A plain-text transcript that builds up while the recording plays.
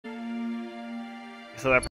So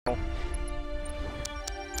that.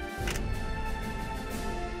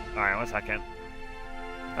 Alright, 1 second.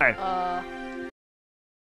 Alright. I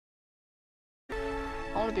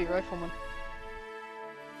want to be rifleman.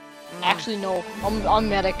 Actually, no. I'm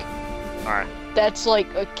medic. Alright. That's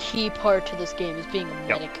like a key part to this game is being a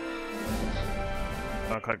medic.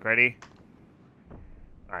 Wanna click ready?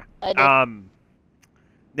 Alright.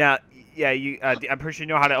 Now, yeah, you. I'm pretty sure you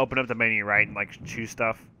know how to open up the menu, right? And like choose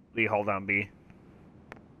stuff. You hold down B.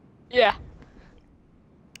 Yeah.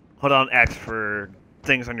 Hold on X for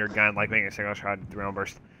things on your gun, like making a single shot, 3-round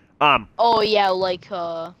burst. Oh yeah, like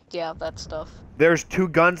yeah, that stuff. There's 2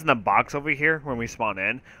 guns in the box over here when we spawn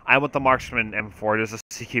in. I want the Marksman M4. There's a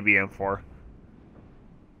CQB M4.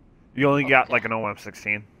 You only got like an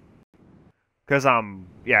OM16. Cause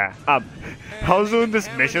yeah, I was doing this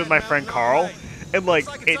mission with my friend Carl, and like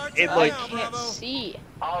it like. I can't see.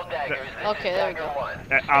 Okay, there we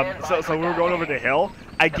go. So we were going over the hill.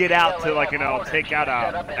 I get out to like take out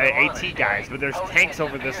AT guys, but there's tanks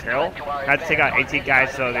over this hill. I had to take out AT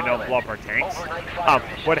guys so they don't blow up our tanks.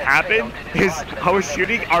 What happened is I was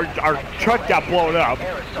shooting, our truck got blown up,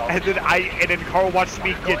 and then Carl watched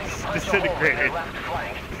me get disintegrated.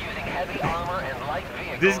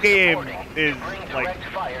 This game is like,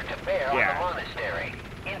 yeah.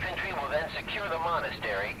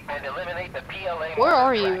 Where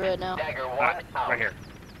are you right now? Right here.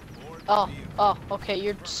 Oh, okay,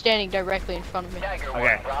 you're standing directly in front of me.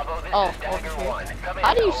 Okay. Oh, okay.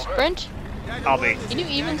 How do you sprint? I'll be. Can you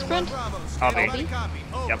even sprint? I'll be.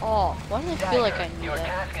 Yep. Oh, why do I feel like I knew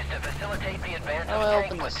that? How do I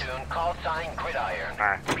open this?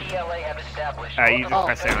 Alright, you just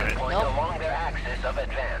press A on it. Nope.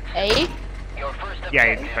 A? Yeah,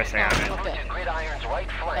 you just press A on it. Okay.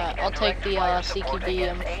 I'll take the CQB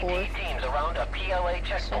M4.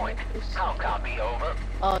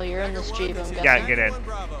 Oh, you're in this Jeep, I'm guessing. Yeah, get in.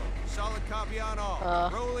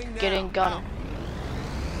 Getting gun.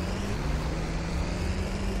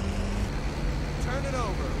 Turn it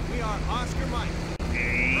over. We are Oscar Mike.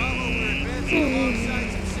 Bravo, we're advancing alongside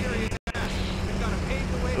some serious action. We've got to pave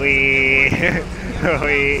the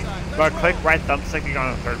way. But click right thumbstick to go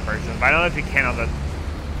on the 3rd person. But I don't know if you can on the.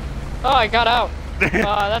 Oh, I got out.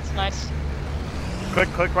 That's nice. Click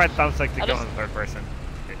right thumbstick to go on the 3rd person.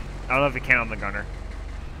 I don't know if you can on the gunner.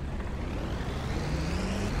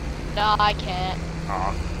 No, I can't.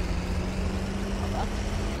 Aw.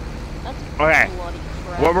 That's okay. bloody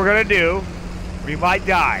crap. What we're gonna do, we might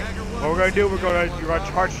die. What we're gonna do, you're gonna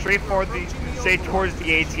charge straight for say towards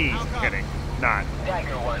the AT. Kidding. Not.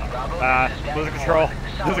 Lose the control.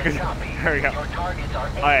 Lose the control. There we go.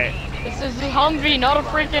 Alright. This is a Humvee, not a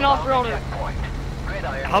freaking off-roader.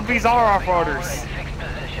 Humvees are off-roaders.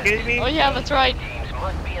 Kidding me? Oh yeah, that's right.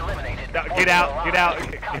 No, get out.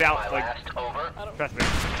 Like, trust me.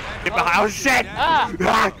 Get behind. Oh shit!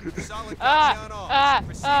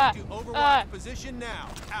 Position now.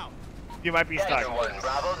 Out. You might be stuck.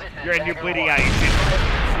 You're bleeding out.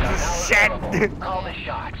 Shit! Call the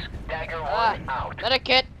shots. Dagger 1 out.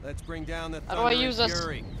 Medikit. Let's bring down the How do I use this?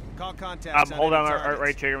 Call contact. Hold on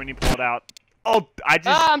right trigger when you pull it out. Oh,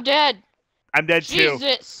 I'm dead. I'm dead too.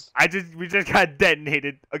 Jesus. We just got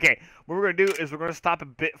detonated. Okay, what we're gonna do is we're gonna stop a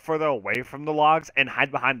bit further away from the logs and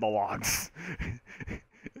hide behind the logs.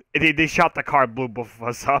 They shot the car, blew both of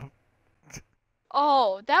us up.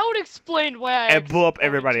 Oh, that would explain why I and blew up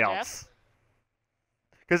everybody else.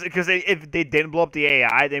 Because if they didn't blow up the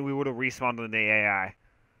AI, then we would have respawned on the AI.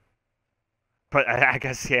 But I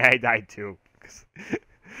guess the AI died too.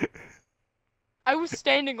 I was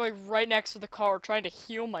standing like right next to the car trying to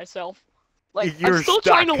heal myself. Like You're I'm still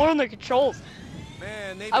stuck. trying to learn the controls.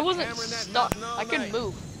 Man, I wasn't stuck. I couldn't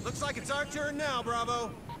move. Looks like it's our turn now,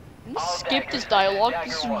 Bravo. I'm gonna skip this dialogue.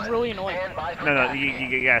 This is really annoying. No,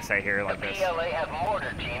 you gotta stay here like this.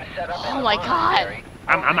 Oh my god.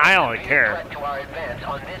 I don't really care.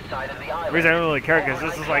 The reason I don't really care because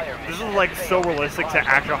this is like so realistic to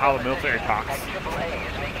actual how the military talks.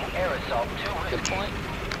 Good point.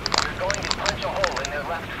 We're going to punch a hole in their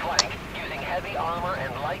left flank using heavy armor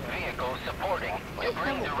and light vehicles supporting to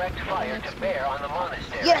bring direct fire to bear on the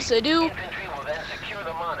monastery. Yes, I do. Infantry will then secure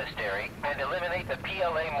the monastery and eliminate the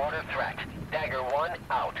PLA mortar threat. Dagger 1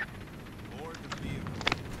 out.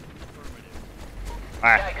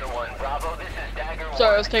 Dagger 1 Bravo, this is Dagger 1.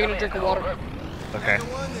 Sorry, I was taking a drink of water. Okay. Dagger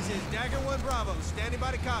 1, this is Dagger 1 Bravo, standing by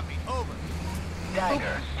to copy. Over.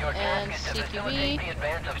 Dagger, your And task is to CQB. facilitate the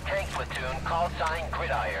advance of tank platoon, call sign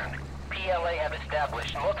Gridiron. PLA have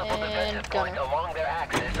established multiple defensive points along their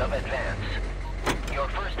axis of advance. Your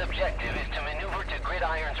first objective is to maneuver to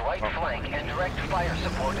Gridiron's right flank and direct fire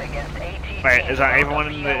support against AT. Wait, is that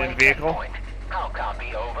everyone in the vehicle? I'll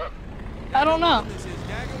copy, over. I don't know. This is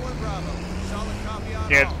Dagger 1 Bravo. Solid copy on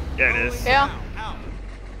Yeah, all. there it is. Rolling Yeah. now. Out.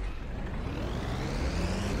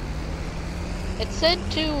 It said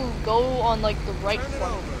to go on like the right Turn it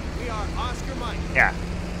front. over. We are Oscar Mike. Yeah.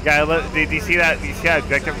 Yeah. Do you see that? Do you see that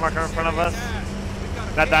objective marker in front of us?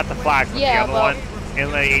 Not the flag, but Yeah, the but- other one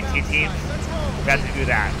in the AT teams. We have to do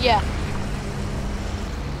that. Yeah.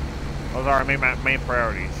 Those are our main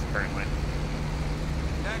priorities currently.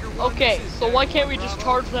 Okay, so why can't we just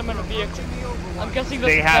charge them in a vehicle? I'm guessing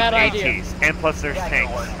that's They a have bad idea. ATs, and plus there's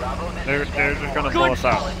tanks. They're just gonna blow Good us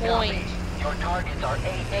up. point. Your targets are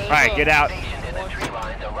AA. Alright, get out. Stationed in the tree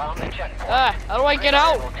lines around the checkpoint. Ah, how do I get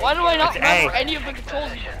out? Why do I not It's remember A. any of the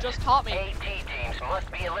controls you just taught me? AT teams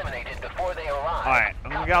must be eliminated before they arrive. Alright,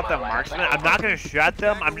 I'm gonna get out the marksman. I'm not gonna shoot at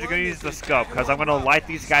them, I'm just gonna use the scope, because I'm gonna light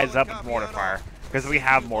these guys up with mortar fire. Because we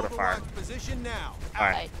have mortar fire. Position now.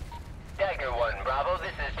 Alright. Dagger 1, Bravo,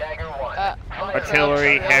 this is Dagger 1. Fire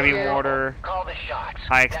Artillery, up. heavy mortar, Call the shots.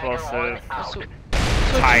 high Dagger 1 explosive. out. Switch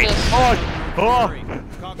tight. this. Oh!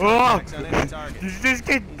 Cock Oh! contacts on any target. Did you just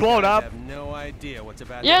get blown I up? have no idea what's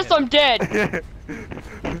about Yes, to I'm dead.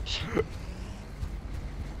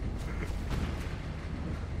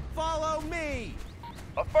 Follow me.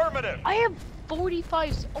 Affirmative! I have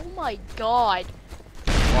 45. Oh my god.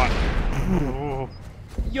 What?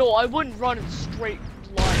 Yo, I wouldn't run in straight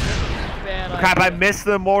line. This is a bad Crap, I idea. missed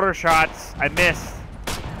the mortar shots. I missed.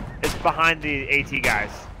 It's behind the AT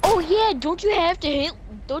guys. Oh yeah, don't you have to hit?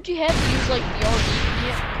 Don't you have to use like the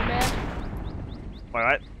RB command?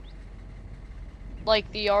 What?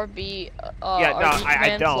 Like the RB. Yeah, no, RB I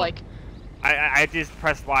commands, don't. Like, I just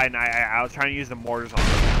pressed Y and I was trying to use the mortars on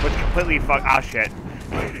them, which completely oh shit.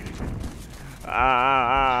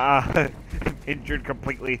 Injured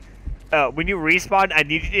completely. When you respawn, I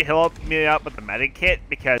need you to heal me up with the medic kit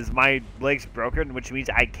because my leg's broken, which means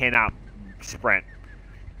I cannot sprint.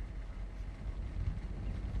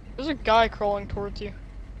 there's a guy crawling towards you.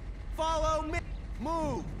 Follow me.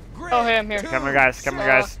 Move. Grid. Oh, hey, I'm here. Come here, guys. Come here,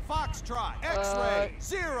 guys. Foxtrot. X-ray.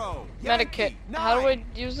 0. Medic kit. Yankee, How do 9.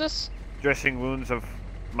 I use this? Dressing wounds of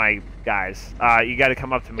my guys. You got to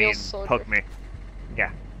come up to me Real and soldier. poke me.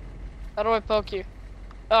 Yeah. How do I poke you?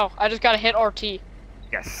 Oh, I just gotta hit RT.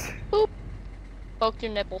 Yes. Boop. Poke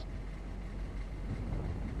your nipple.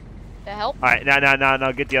 That help? All right.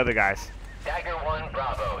 Now, get the other guys. Dagger 1,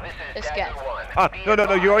 Bravo, this is This Dagger guy. 1. Oh,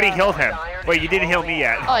 no, you already healed him. Wait, you didn't heal me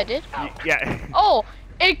yet. Oh, I did? Yeah. Oh,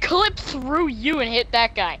 it clipped through you and hit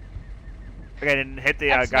that guy. Okay, then hit the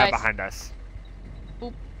That's guy nice. behind us.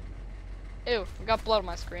 Ew, I got blood on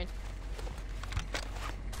my screen.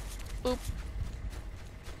 Boop.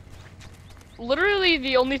 Literally,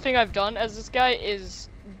 the only thing I've done as this guy is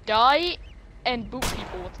die and boot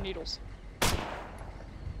people with needles.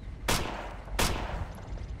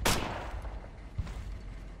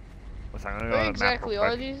 What's I'm gonna go Where to the map exactly real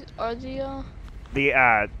are quick.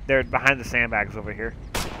 the They're behind the sandbags over here.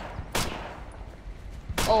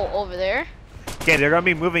 Oh, over there? Okay, they're gonna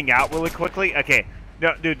be moving out really quickly. Okay,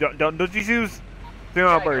 no, dude, don't just use the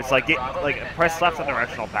numbers. Like press left on the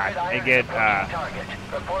directional pad and get Target.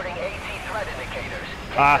 Reporting AT threat indicators.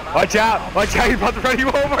 watch out, you're about to run you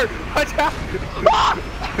over. Watch out. Ah!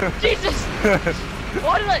 Jesus!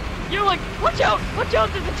 Why did I? You're like, watch out, there's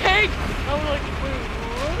a tank. I was like, wait,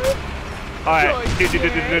 what? All right,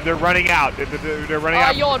 dude, they're running out. They're running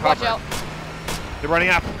out. Yawn, from watch cover. out. They're running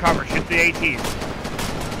out from cover. Shoot the ATs.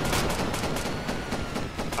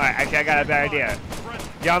 All right, actually, I got a bad idea.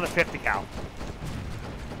 Get on the 50 cal.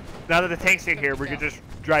 Now that the tanks are here, we can just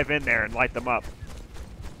drive in there and light them up.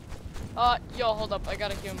 Yo, hold up, I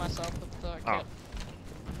gotta heal myself with the kit.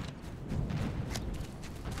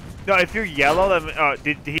 No, if you're yellow, then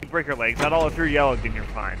did he break your legs at all? If you're yellow, then you're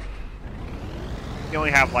fine. You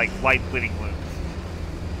only have like light bleeding wounds.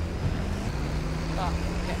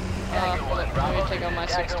 Okay. Let me take out my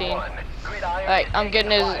 16. Alright, I'm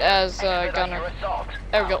getting his as gunner.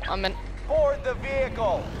 There we go, I'm in. Board the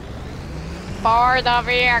vehicle. For the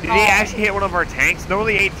vehicle! Did he actually hit one of our tanks?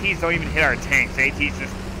 Normally ATs don't even hit our tanks. ATs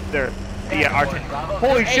just our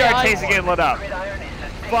holy shit! Our tanks are getting lit up.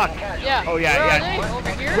 Fuck. Yeah. Oh yeah, Where yeah. Are they?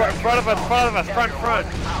 Over here? Front of us, front.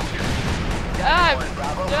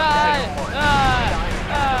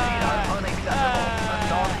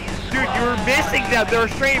 Dude, you were missing them. They were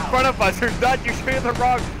straight in front of us. They're not. You're straight in the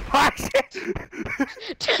wrong. Oh, shit.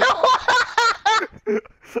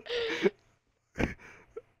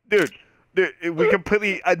 Dude, we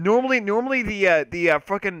completely. Normally the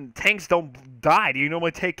fucking tanks don't die. You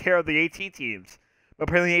normally take care of the AT teams. But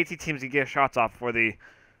apparently the AT teams can get shots off before they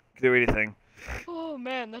do anything. Oh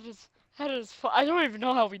man, that is. I don't even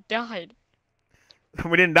know how we died.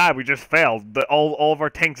 We didn't die. We just failed. All of our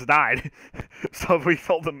tanks died, so we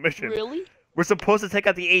failed the mission. Really? We're supposed to take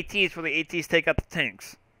out the ATs, for the ATs take out the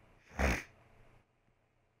tanks.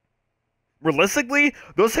 Realistically,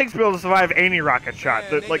 those tanks will be able to survive any rocket shot.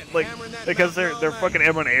 Yeah, Like because they're fucking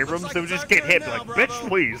M1 Abrams, they would just get hit. Be like, bitch,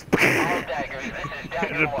 please, All daggers, this is Dagger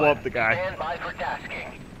and just blow up the 1. guy. Stand by for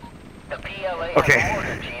tasking. The PLA Okay. and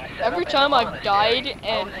border team set Every up in time the I've died monastery,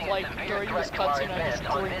 and, posing a like, severe during threat this to our cutscene, I advance just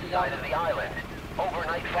on drink this water. side of the island.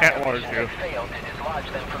 Overnight Can't fire water missions you. have failed to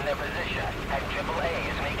dislodge them from their position, and AAA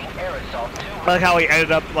is making air assault 2. I like how he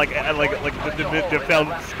ended up like the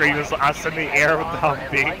failed screen was us in the air with the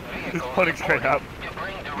Humvee, just putting straight up. To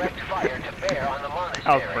bring direct fire to bear on the monastery.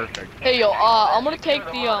 That was perfect. Hey yo, I'm gonna take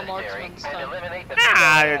Secure the monastery marksman this and time. eliminate the Nah,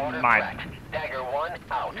 PLA border mine. threat. Dagger 1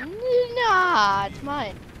 out. Nah, it's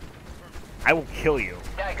mine. I will kill you.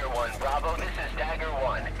 Dagger 1, Bravo, this is Dagger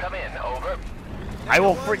 1. Come in, over. I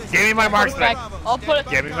will give me my marksman. Back. I'll put it.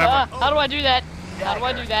 Give me my How do I do that? How do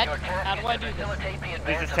I do that? How do I do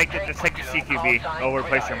that? Just take the CQB. I'll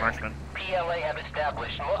replace your marksman. PLA have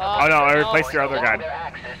established Oh no, I replaced your other guy.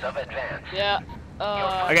 Yeah.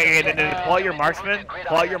 Okay, then pull out your marksman.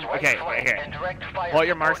 Pull out your okay. Pull out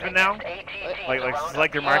your marksman now. Like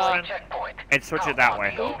select your marksman and switch it that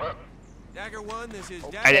way. Dagger 1, this is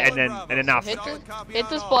And Dagger then 1 and then now. Hit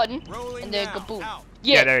this button, and then kaboom.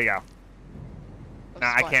 Yeah, there you go. That's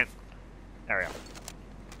Nah, I fine. can't. There we go.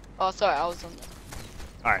 Oh, sorry, I was on the.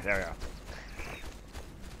 All right, there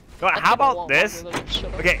we go. How about this?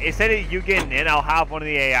 Okay, instead of you getting in, I'll have one of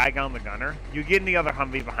the AI gun the gunner. You get in the other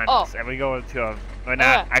Humvee behind us, and we go to a. Oh,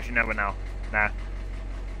 nah, actually no, but no, nah.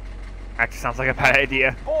 Actually, sounds like a bad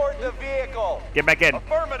idea. Board the vehicle. Get back in.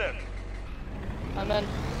 Affirmative. I'm in.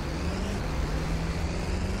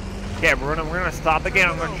 Yeah, we're gonna stop again.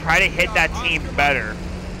 I'm gonna try to hit that team better.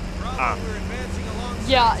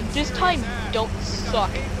 Yeah, this time don't suck.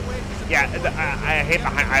 Yeah, I hit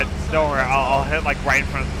behind. Don't worry, I'll hit like right in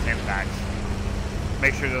front of the sandbags.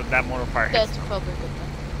 Make sure that mortar fire hits. That's probably good.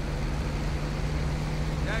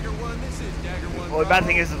 Dagger 1, this is Dagger 1. Well, the bad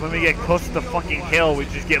thing is when we get close to the fucking hill, we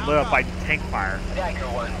just get lit up by tank fire. Dagger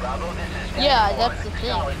 1, Bravo, this is Dagger Yeah, 1. that's the thing.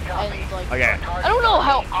 Solid copy. And, like, Okay. I don't know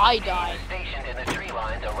how I died. Stationed in the tree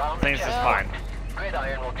lines around the Things is checkpoint. fine.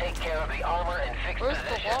 Gridiron will take care of the armor and fix Where's the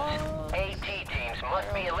positions. wall? AT teams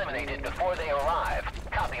must be eliminated before they arrive.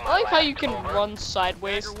 Copy my I like how last. you can Over. run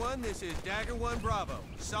sideways. Dagger 1, this is Dagger 1 Bravo.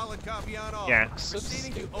 Solid copy on all. Yeah.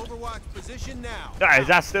 Proceeding to Overwatch position now. Nah, is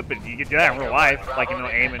that stupid? You can do that in real life, like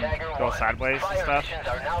aim and go sideways and stuff. Fire missions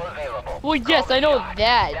are now available. Well, yes, I know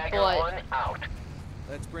that, Dagger but 1 out.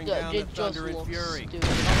 Let's bring yeah, down the it just thunder and looks fury. stupid.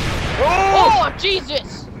 Oh,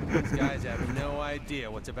 Jesus! These guys have no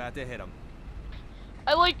idea what's about to hit them.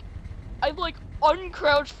 I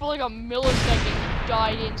uncrouched for like a millisecond and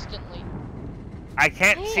died instantly. I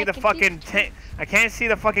can't Hey, see I the can fucking see- tank. I can't see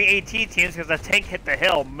the fucking AT teams because the tank hit the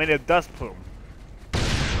hill made a dust plume.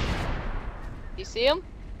 You see him?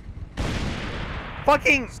 Stand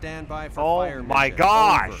Fucking! by for Oh fire my mission.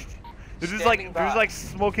 gosh! Over. This is Standing by. like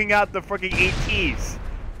smoking out the fucking ATs.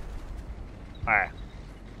 Alright.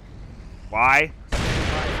 Why? Stand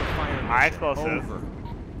by for fire High mission. explosive. Over.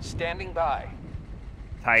 Standing by.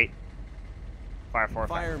 Tight. Fire 4.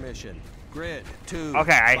 Fire mission. Grid 2.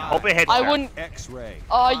 Okay, I 5. hope it hits. I there. wouldn't. X-ray.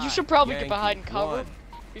 You should probably get Yankee behind cover 1.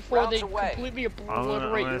 before Rounds they away. completely I'm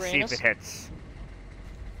obliterate gonna see if Uranus. it hits.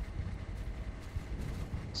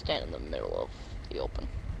 Stand in the middle of the open.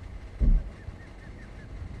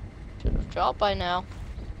 Should have dropped by now.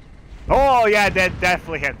 Oh yeah, that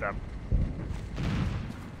definitely hit them.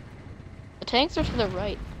 The tanks are to the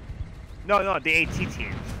right. No, the AT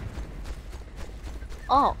teams.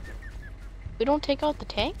 Oh. We don't take out the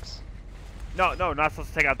tanks? No, not supposed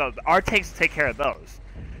to take out those. Our tanks take care of those.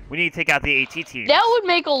 We need to take out the AT teams. That would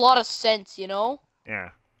make a lot of sense, you know? Yeah.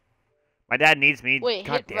 My dad needs me. Wait,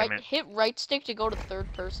 God damn it. hit right stick to go to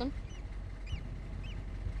third person?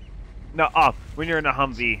 No, when you're in a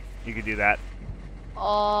Humvee, you can do that.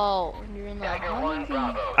 Oh, when you're in the Dagger 1 Humvee.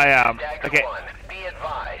 Bravo. Okay. Dagger 1. Be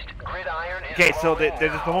advised. Gridiron is Okay, so rolling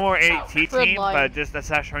there's now. one more AT Red team, line. but that's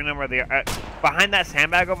not showing them where they are. Behind that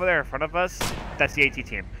sandbag over there in front of us, that's the AT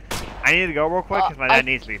team. I need to go real quick because my dad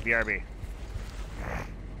needs me. BRB.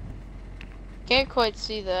 Can't quite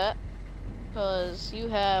see that, because you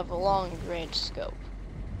have a long range scope.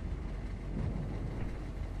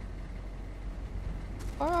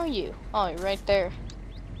 Where are you? Oh, you're right there.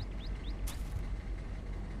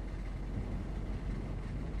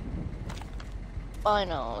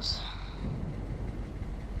 Binos.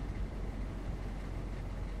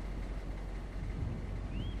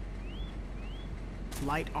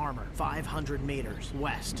 Light armor, 500 meters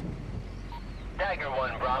west. Dagger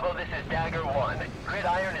 1 Bravo, this is Dagger 1.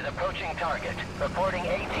 Gridiron is approaching target. Reporting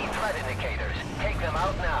AT threat indicators. Take them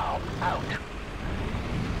out now. Out.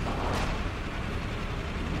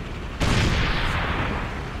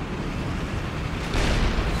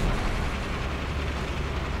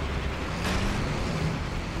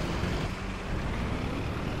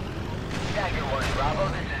 Dagger 1 Bravo,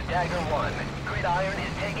 this is Dagger 1. Gridiron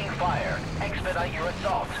is taking fire. Expedite your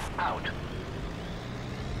assault. Out.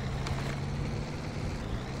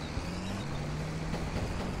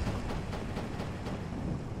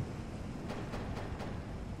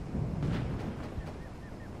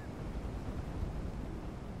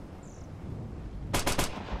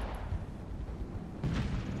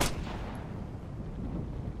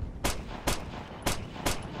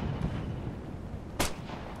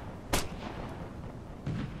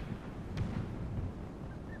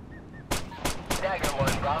 Dagger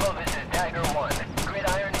 1 Bravo, this is Dagger 1.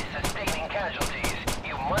 Gridiron is sustaining casualties.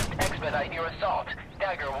 You must expedite your assault.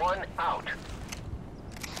 Dagger 1 out.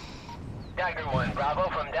 Dagger 1 Bravo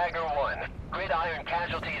from Dagger 1. Gridiron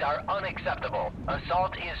casualties are unacceptable.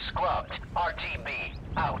 Assault is scrubbed. RTB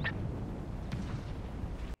out.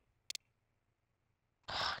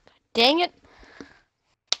 Dang it.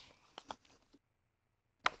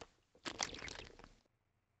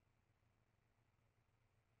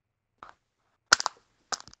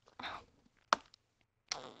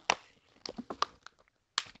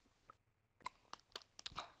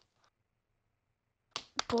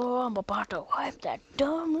 Boy, I'm about to wipe that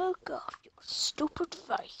dumb look off your stupid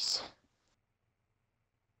face.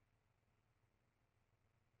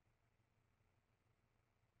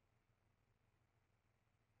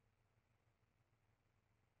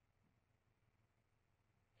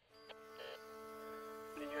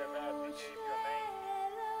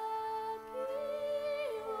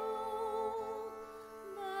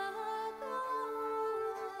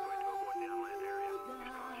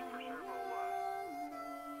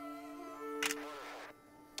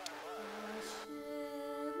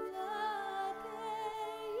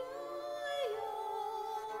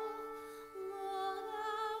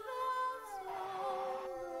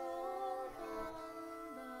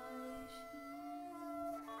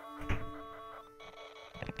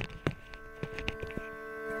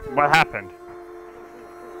 What happened?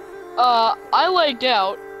 I lagged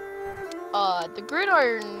out. The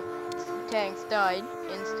gridiron tanks died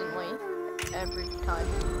instantly every time.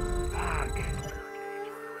 Fuck.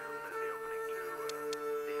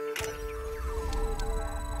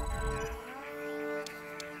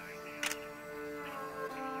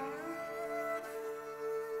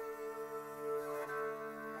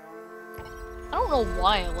 I don't know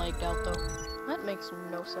why I lagged out though. That makes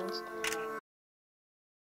no sense.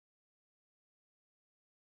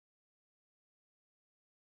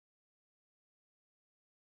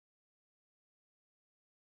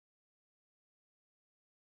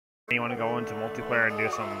 You want to go into multiplayer and do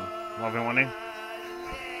some 1v1ing?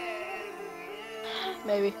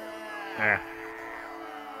 Maybe. Yeah.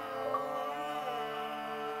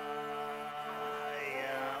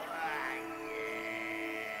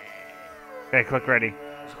 Okay, click ready.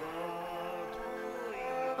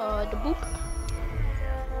 The boop.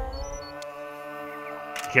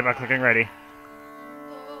 Keep on clicking ready.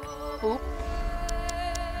 Boop.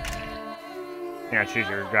 Yeah, choose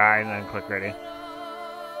your guy and then click ready.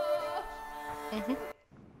 Mhm.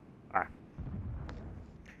 Alright.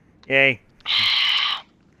 Yay.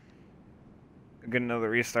 Get another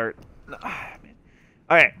restart.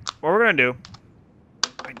 Alright, what we're gonna do.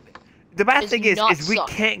 The bad thing is we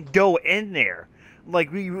can't go in there. Like,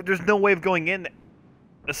 there's no way of going in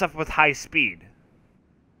except with high speed.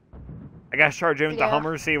 I gotta charge him with the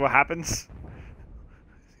Hummer, see what happens.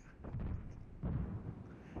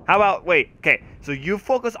 How about, wait, okay, so you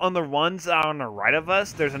focus on the ones on the right of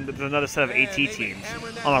us. There's another set of AT teams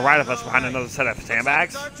on the right of us behind another set of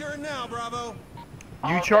sandbags.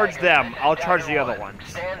 You charge them, I'll charge the other ones.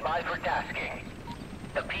 Stand by for tasking.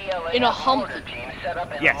 The PLA in a hump. Team set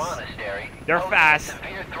up in yes. the monastery. They're fast.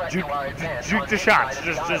 Juke the shots.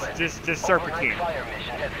 Just serpentine.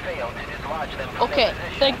 Okay,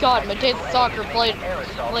 thank God my dad's soccer playing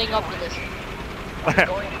up to this.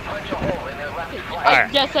 I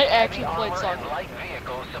guess I actually played soccer. Light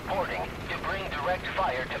vehicles supporting to bring direct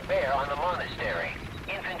fire to bear on the monastery.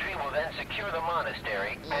 Infantry will then secure the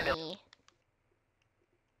monastery and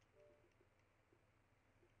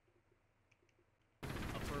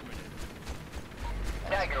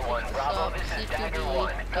Dagger 1 Bravo, this is Dagger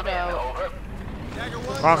 1. Come in, over.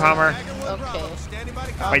 Wrong Hummer. Okay.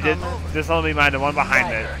 Wait, this will be mine, the one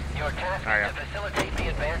behind it. Your task is to facilitate the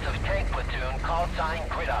advance of tank platoon call sign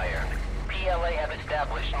Gridiron. PLA have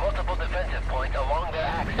established multiple defensive points along their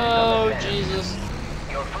axis. Oh, Jesus.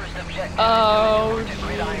 Your first objective Oh, is to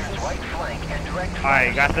Gridiron's right flank and direct Alright,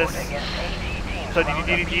 you got this? against AT teams. So do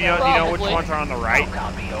you know which Probably. ones are on the right?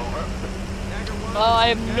 Copy, over. I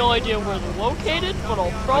have no idea where they're located, but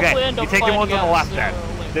I'll probably Okay, end you up take the finding ones on the out left sooner then.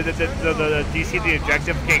 or later. Do you see the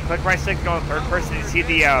objective? Okay, click right stick, go in third person. Do you see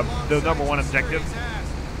the number one objective?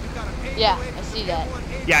 Yeah, I see that.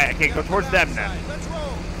 Yeah, okay, go towards them then.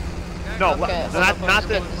 No, Okay, not so not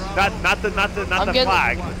I'm the getting-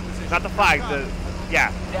 flag. Not the flag,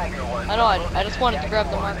 yeah. Dagger 1. I know, I just wanted to grab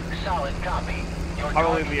the mark. Solid copy. Your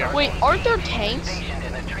I'll leave the air. Wait, aren't there tanks? stationed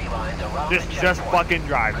in the tree lines around the Just checkpoint. fucking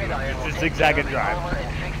drive. Just zigzag and drive. Armor in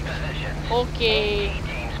fixed positions. Okay.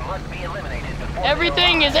 Teams must be eliminated before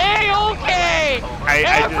Everything is A-okay!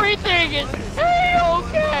 Everything is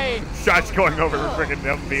A-okay! Shots going over the freaking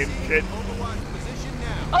them being shit.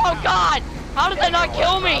 Oh God! How did that not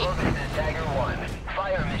kill me?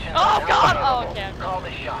 Oh God! Oh, okay. Call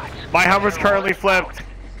the shots. My Hummer's currently flipped.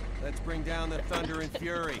 Let's bring down the thunder and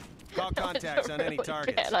fury. Call contacts on any Really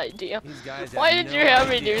targets. bad idea. These guys Why have did no you have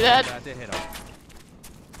me idea do we're that? about to hit 'em.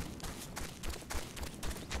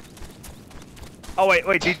 Oh wait,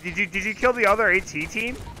 did you kill the other AT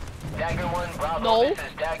team? Dagger 1 Bravo. No. This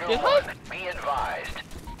is Dagger Did 1. I? Be advised.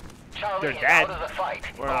 Charlie They're is dead. out of the fight.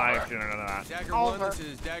 We're not Over. actually none of that. Dagger Over. 1, this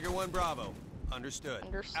is Dagger 1 Bravo. Understood.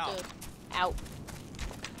 Understood. Out.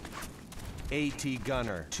 AT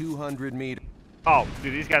gunner, 200 meters. Oh,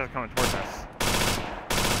 dude, these guys are coming towards us.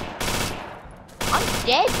 I'm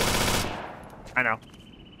dead. I know.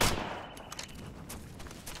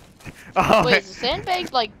 Oh, Wait, is the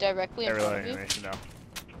sandbag like directly in Every front little of you? animation though.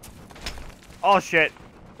 Oh shit,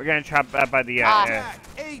 we're getting trapped by the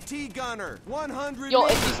AT gunner, 100 Yo,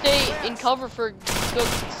 meters. if you stay in cover for a good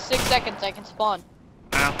 6 seconds, I can spawn.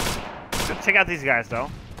 I know. Check out these guys though.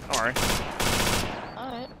 Don't worry.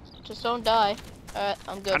 Alright, just don't die. Alright,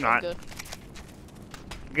 I'm good. I'm not. good.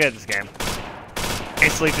 I'm good at this game.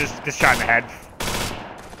 Instantly just shot in the head.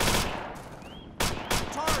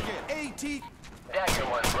 Target, AT. Dagger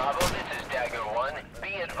 1 Bravo. This is Dagger 1.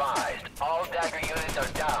 Be advised. All Dagger units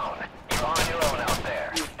are down. You're on your own out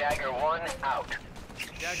there. Dagger 1 out.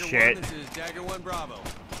 Dagger Shit. 1, this is Dagger 1 Bravo.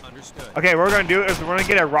 Understood. Okay, what we're gonna do is we're gonna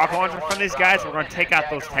get a rocket launcher from these guys. We're gonna take out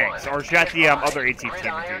those tanks, or shoot the other AT team with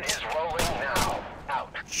Gridiron these. is rolling now.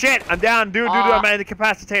 Out. Shit, I'm down, dude. I'm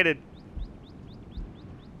incapacitated.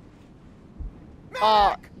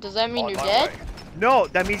 Does that mean you're dead? No,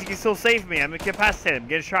 that means you can still save me. I'm incapacitated. I'm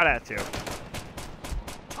getting shot at too.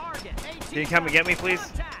 Can you come and get me,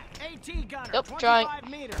 please? Yep, trying.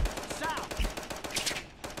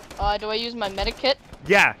 Do I use my medic kit?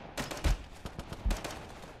 Yeah.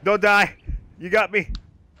 Don't die. You got me.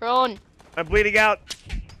 Prone. I'm bleeding out.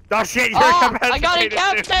 Oh shit, you're I incapacitated. got dude.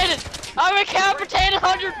 incapacitated! I'm incapacitated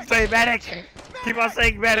 100! Say medic. Keep on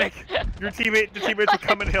saying medic. The teammates will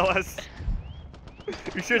come and heal us.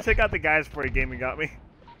 You should take out the guys before you game and got me.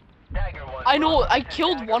 Dagger 1 I know, Bravo. I This is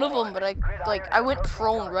killed Dagger one of 1. them, but I went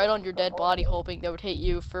prone right on your dead body hoping that would hit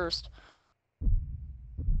you first.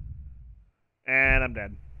 And I'm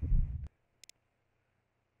dead.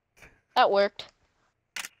 That worked.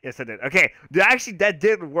 Yes, I did. Okay, actually, that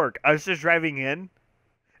did work. I was just driving in.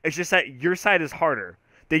 It's just that your side is harder.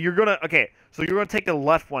 Then you're gonna so you're gonna take the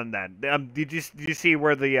left one then. Did you see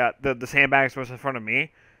where the sandbags was in front of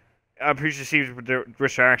me? I'm pretty sure you see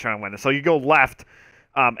which direction I went. So you go left,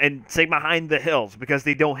 and stay behind the hills because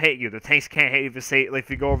they don't hit you. The tanks can't hit you if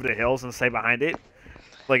you go over the hills and stay behind it,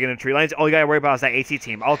 like in the tree lines. All you gotta worry about is that AT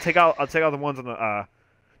team. I'll take out the ones on the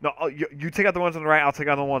no, you take out the ones on the right. I'll take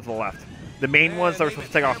out the ones on the left. The main ones that we're supposed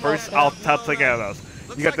to take out first, I'll take out of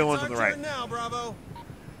those. You got the ones on the right. Now, Bravo.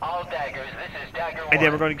 All Daggers, this is Dagger 1. And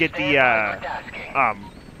then we're going to get the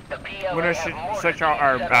we're going to switch out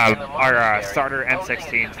our starter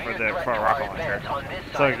M16s for a rocket launcher,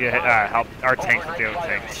 so we can help our tanks with the other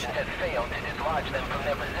things.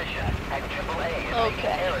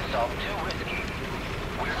 Okay.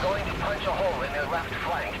 We're going to punch a hole in their left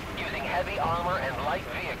flank using heavy armor and light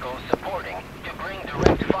vehicles supporting to bring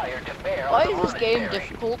direct fire to bear. Why is this game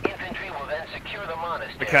difficult? Infantry will then secure the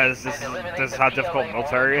monastery. Because this is how difficult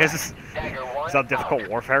military is. This is how difficult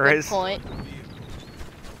warfare Good is. point.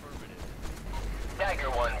 Dagger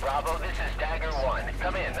 1 Bravo, this is Dagger 1.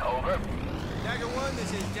 Come in, over. Dagger 1,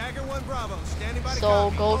 this is Dagger 1 Bravo. Standing by to So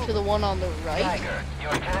copy. go to the one on the right. Dagger,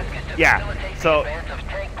 your task is to Yeah, facilitate so, the advance of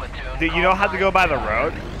tank platoon. You don't have to go by the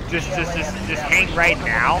road. Just hang right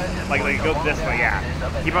now. Like go this way,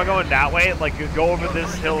 yeah. Keep on going that way. Like go over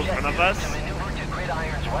this hill in front of us. Maneuver to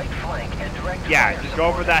Gridiron's right flank and direct Yeah, fire just go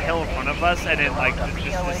over that hill in front of us, and then like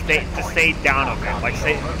just stay down of it. Like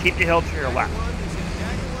keep the hill to your left.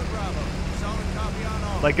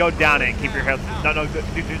 Like go down it and keep your hill. No,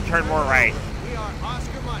 turn more right. We are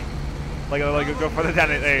Oscar Mike. Like go further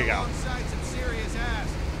down it. There you go. Alongside some serious ass.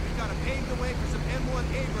 We've got to pave the way for some M1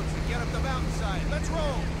 Abrams to get up the mountainside. Let's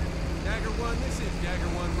roll. Dagger 1, this is Dagger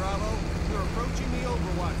 1 Bravo. We're approaching the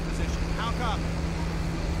Overwatch position. How copy?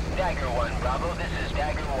 Dagger 1 Bravo, this is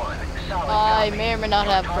Dagger 1. Solid I copy. may or may not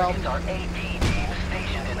have Targets problems. are AT teams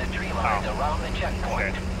stationed in the tree lines around the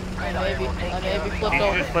checkpoint. I may be flipped Can you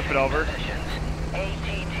over. just flip it over?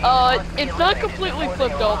 It's not completely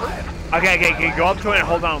flipped over. Okay, go up to it and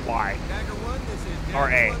hold on Y. Dagger 1, this is Dagger Or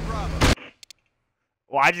A. 1 Bravo.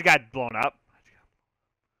 Well, I just got blown up.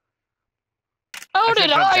 How I did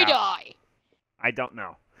jumped I out. die? I don't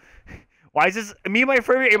know. Why is this? Me and my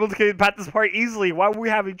friend were able to get past this part easily. Why were we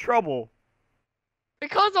having trouble?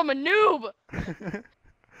 Because I'm a noob.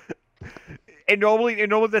 And normally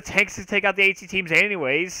the tanks can take out the AT teams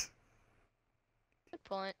anyways. Good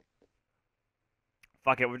point.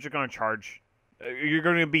 Fuck it, we're just gonna charge. You're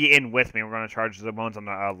gonna be in with me. We're gonna charge the ones on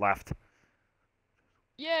the left.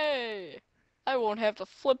 Yay! I won't have to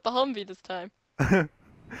flip the Humvee this time. Man,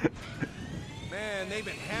 they've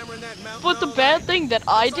been hammering that mountain. But the all bad night. thing that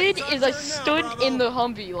I did is I stood in the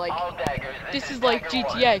Humvee, like, All daggers, this is like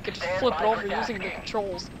GTA, I could just flip it over using the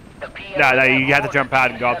controls. No, you have to jump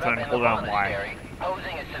out and go up to it and hold on Y.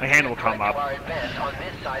 The hand will come up.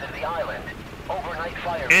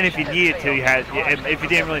 And if you needed to, if you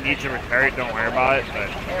didn't really need to repair it, don't worry about it. But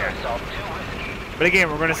yeah. But again,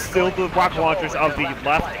 we're gonna steal the rocket launchers of the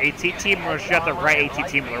left AT team. We're gonna shoot at the right AT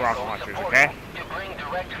team with the rocket launchers. Okay?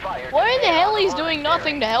 Why the hell he's doing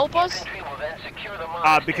nothing to help us?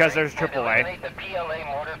 Because there's AAA.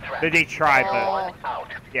 They tried, but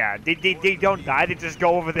yeah, they don't die. They just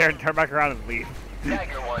go over there and turn back around and leave.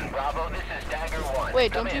 Dagger 1, Bravo, this is Dagger 1.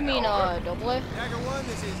 Wait, don't you mean double A? Dagger 1,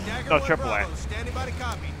 this is Dagger No, 1 AAA. Bravo. Standing by to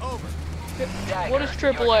copy. Over. What is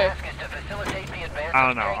AAA? I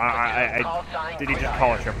don't know. Did he just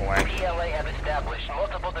call it AAA? PLA have established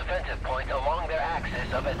multiple defensive points along their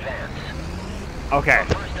axis of advance. Okay.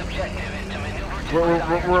 First objective is to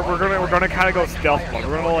maneuver We're gonna kind of go stealth mode.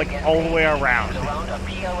 We're gonna go like all the way around. around a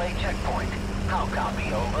PLA checkpoint. How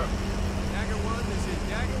copy, over. Dagger 1, this is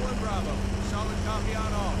Dagger 1 Bravo. Solid copy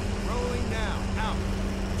on all. Rolling now. Out.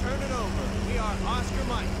 Turn it over. We are Oscar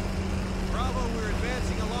Mike. Bravo, we're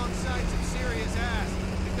advancing alongside some serious ass.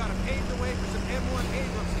 We've got to pave the way for some M1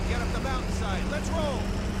 Abrams to get up the mountainside. Let's roll.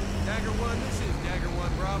 Dagger 1, this is Dagger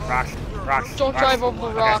 1 Bravo. Rocks. Don't drive over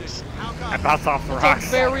the rocks. How I copy? bounced off the That's a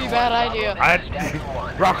rocks. very bad idea.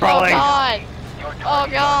 Rock Oh crawling. god! Oh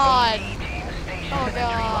god! Oh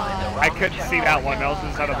god! I couldn't see that one. That was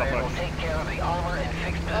inside of the bush.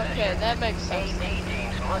 Okay, that makes sense.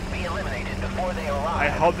 I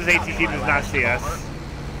hope this AT team does not see us.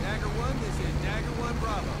 Dagger 1, this is Dagger 1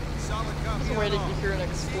 Bravo. Solid copy Just waiting on all. to hear an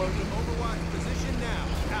explosion. Overwatch position now.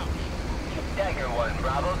 Out. Dagger 1,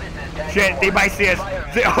 Bravo, this is Dagger Shit, 1. they might see us.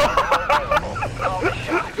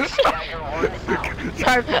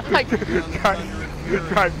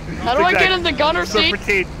 Drive. How do I get in the gunner seat?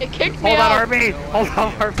 Serpentine. It kicked me Hold on, out. RB. Hold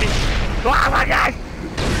on, RB. Oh my gosh!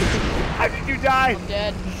 How did you die? I'm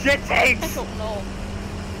dead. Shit I tanks! don't know.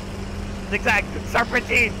 Zigzag.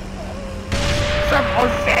 Serpentine. Oh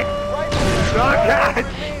shit! Oh god!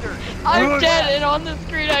 I'm dead, and on the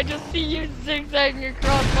screen I just see you zigzagging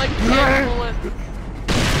across like 10 bullets.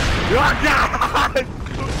 Oh god!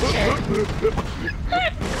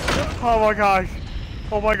 Oh my gosh!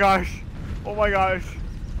 Oh my gosh! Oh my gosh!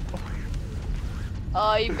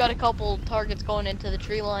 You've got a couple targets going into the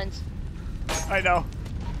tree lines. I know.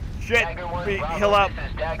 Shit! Dagger 1, Heal Bravo, up!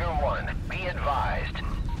 this is Dagger 1. Be advised.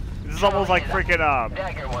 This is almost like freaking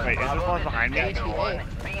Dagger 1, Wait, is this Bravo, one behind me? Dagger 1.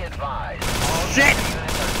 Be advised. Shit!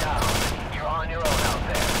 Units are down. You're on your own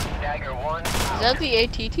out there. Dagger 1. Is that the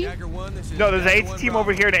AT team? Dagger 1, this is No, there's an Dagger AT 1 team Bravo.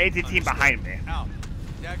 over here and an AT team behind me. Out.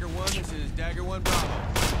 Dagger 1, this is Dagger 1 Bravo.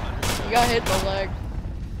 You got hit by leg.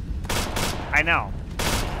 I know.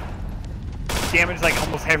 Damage like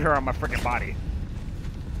almost heavier on my freaking body.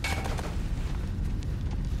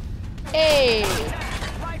 Hey!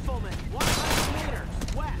 Rifleman, 100 meters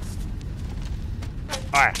west.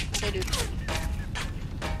 Alright. Hey, dude.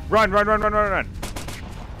 Run.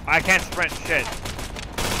 I can't sprint shit.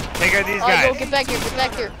 Take care of these Go, guys. get back here, get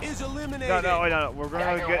back here. Is eliminated. No. We're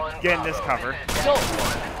gonna get in this cover. No,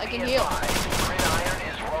 I can heal. Gridiron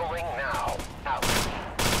is rolling now. Out.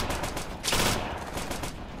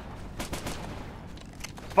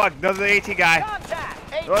 Fuck, another AT guy.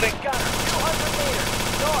 Contact! Loading. gunner, 200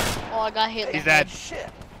 meters, north. Oh, I got hit in He's the head. dead. Shit.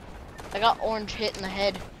 I got orange hit in the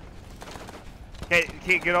head.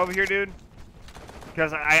 Okay, get over here, dude.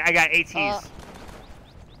 Because I got ATs.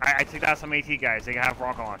 I took out some AT guys. They have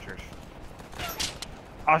rocket launchers.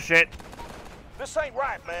 Oh shit. This ain't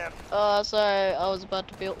right, man. Sorry, I was about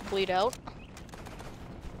to bleed out.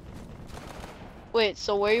 Wait,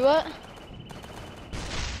 so where you at?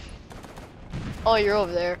 Oh, you're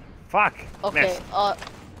over there. Fuck. Okay, Missed.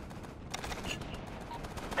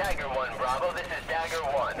 Dagger 1, Bravo, this is Dagger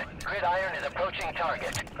 1. Gridiron is approaching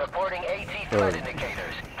target. Reporting AT threat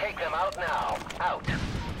indicators. Take them out now. Out.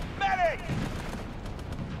 Medic!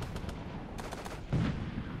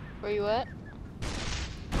 where you at?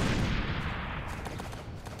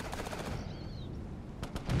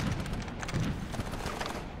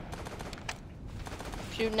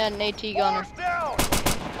 Shooting at an AT gunner. Force down!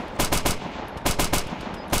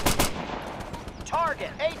 Target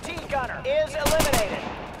AT gunner is eliminated.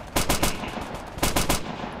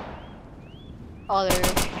 Oh, there you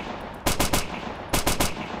go.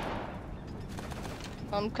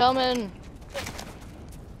 I'm coming.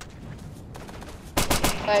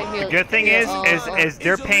 Right here. The good thing is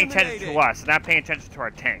they're paying attention to us, not paying attention to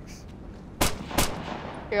our tanks.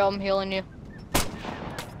 Here, I'm healing you.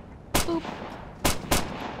 Boop.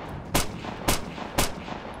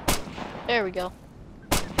 There we go.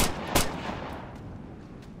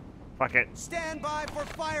 Fuck it. Stand by for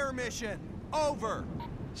fire mission. Over.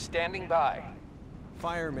 Standing by.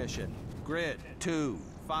 Fire mission. Grid 2,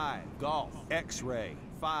 5, Golf, X-ray,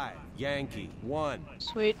 5, Yankee, 1.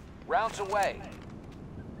 Sweet. Rounds away.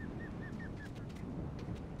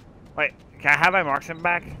 Wait, can I have my marksman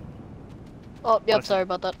back? Oh, yep, What's sorry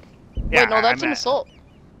about that. Yeah, Wait, no, that's I an meant- assault.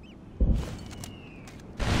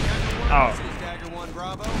 Dagger 1, this is Dagger 1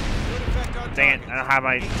 Bravo. Good effect on Dang it, target. I don't have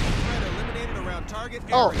my... Threat eliminated around target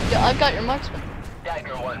Oh, area. yeah, I've got your marksman.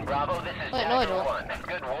 Dagger 1, Bravo, this is Wait, no, I Dagger don't. 1.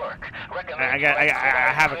 Good work.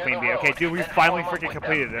 I have a clean beat. Okay, dude, we finally freaking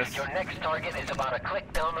completed this. Your next target is about a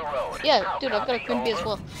click down the road. Yeah, How dude, I've got a copy, queen bee as over?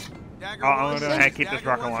 well. Dagger I'm 1, gonna this is keep this Dagger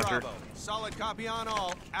rocket 1 launcher. Bravo. Solid copy on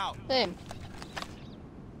all. Out. Same.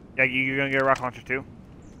 Yeah, you gonna get a rocket launcher too?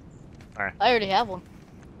 Alright. I already have one.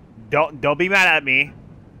 Don't be mad at me.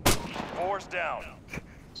 Force down.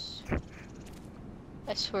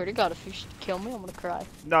 I swear to God, if you kill me, I'm gonna cry.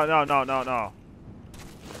 No.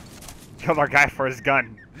 Killed our guy for his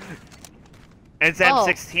gun. It's Oh.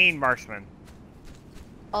 M16 marksman,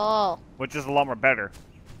 Oh. which is a lot more better.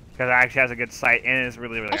 Because it actually has a good sight and is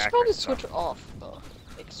really, really I should accurate. probably so. switch off the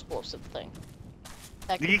explosive thing.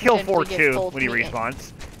 That You could can kill potentially 4 get too both when he me in.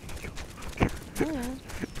 respawns.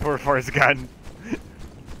 Mm. for his gun.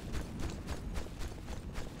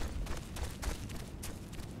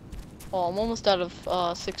 Oh, I'm almost out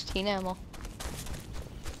of 16 ammo.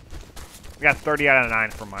 I got 30 out of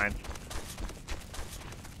 9 for mine.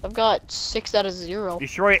 I've got 6 out of 0.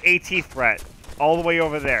 Destroy AT threat all the way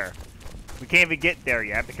over there. We can't even get there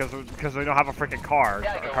yet because we don't have a freaking car.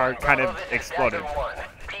 Dagger Our car 1, kind Bravo, of this is exploded. Dagger 1.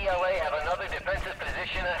 PLA have another defensive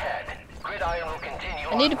position ahead. Gridiron will continue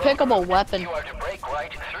I need to on pick up a road. weapon. You are to break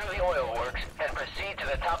right through the oil works and proceed to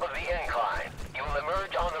the top of the incline. You will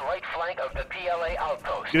emerge on the right flank of the PLA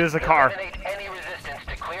outpost. Dude, there's a car. Eliminate any resistance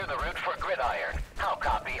to clear the route for Gridiron. How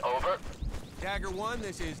copy, over? Dagger 1,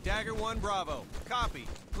 this is Dagger 1 Bravo. Copy.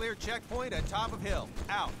 Clear checkpoint at top of hill.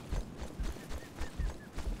 Out.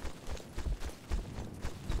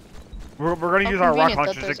 We're gonna How use our rocket convenient that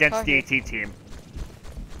launchers there's a against car the here. AT team.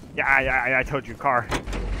 Yeah, I told you, car.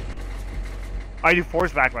 I do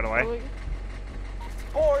force back, by the way.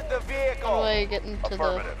 Board the How do vehicle. I get into the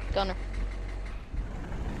Affirmative. gunner?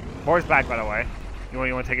 Force back, by the way. You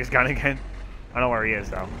want to take his gun again? I don't know where he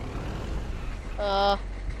is though.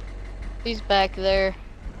 He's back there.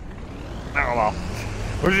 Oh well.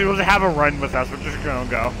 We'll just have a run with us. We're just gonna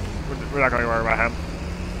go. We're not gonna worry about him.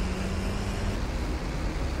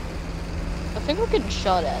 I think we're getting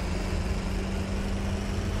shot at.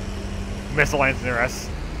 Missile engineer us.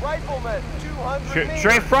 Rifleman, 200 meters.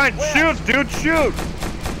 Straight front. West. Shoot, dude, shoot.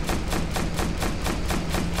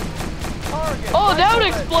 Target. Oh, that would Rifleman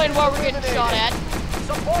explain why we're getting eliminated. shot at.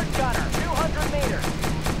 Support gunner, 200 meters.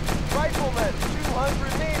 Rifleman,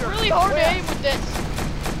 200 meters. Really hard to West. aim with this.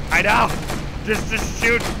 I know. Just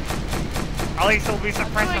shoot. At least it'll be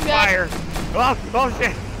suppressing doing that. fire. Oh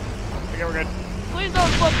shit. Okay, we're good. Please don't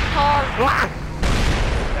flip the car. Ah!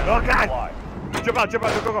 Oh god. Fly. Jump out,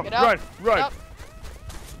 go. Get out. Run. Get out.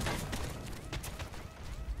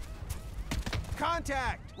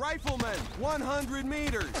 Contact. Rifleman, 100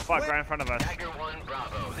 meters. Fuck, right in front of us. Dagger 1,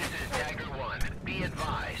 Bravo, this is Dagger 1. Be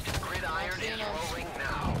advised, Gridiron is rolling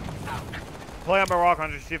now. Out. Play on my rock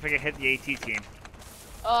launcher to see if I can hit the AT team.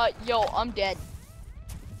 Yo, I'm dead.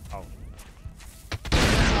 Oh.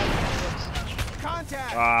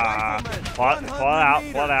 Contact! Pull it out,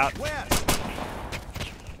 pull it out. West.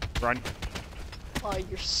 Run. Oh,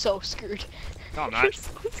 you're so screwed. No, I'm You're not.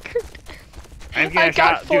 so screwed. I'm I getting a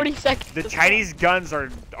got shot. 40 Dude, seconds. the to Chinese guns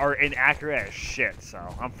are inaccurate as shit, so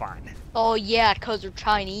I'm fine. Oh yeah, cause they're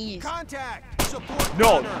Chinese. Contact! Support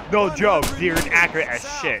No, gunner, no joke. 100 They're meters inaccurate as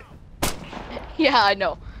south. shit. Yeah, I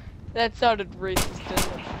know. That sounded racist,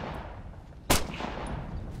 didn't it?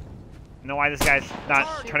 You know why this guy's not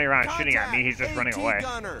Target, turning around and shooting at me? He's contact, just running AT away.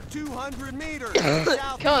 Gunner, 200 meters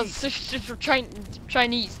Cause southeast. they're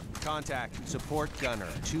Chinese. Contact, support gunner,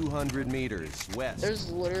 200 meters west.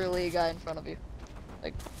 There's literally a guy in front of you.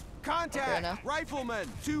 Like, Contact, Okay, I know. rifleman,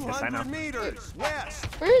 I know. 200 meters west.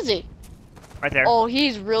 where is he? Right there. Oh,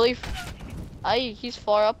 he's really. He's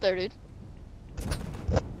far up there, dude.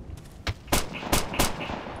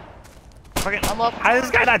 Fucking, I'm up. how did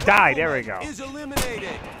this guy not die? There we go. Is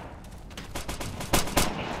eliminated.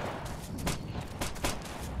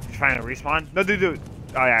 He's trying to respawn? No, dude.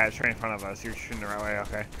 Oh yeah, it's right in front of us. You're shooting the right way.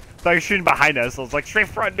 Okay. Thought you were shooting behind us. So it's like straight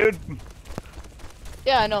front, dude.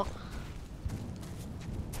 Yeah, I know.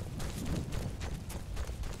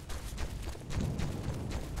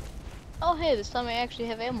 Oh hey, this time I actually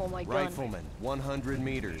have ammo on my gun. Rifleman, 100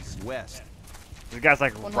 meters west. This guy's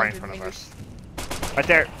like right in 100 front of meters. us. Right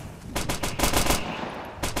there.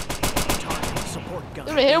 Dude,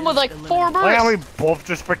 I hit him with like 4 Look how we bursts. both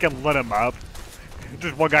just freaking lit him up.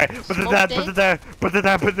 Just one guy. But Smoke that.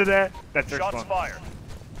 That's their Shots spawn. fired.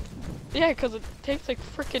 Yeah, cause it takes like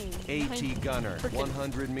freaking. AT gunner, frickin-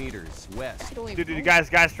 100 meters west. Dude, guys,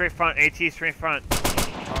 straight front. AT straight front.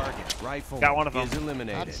 Target, rifleman, Got one of them. is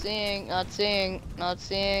eliminated. Not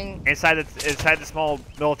seeing. Inside the small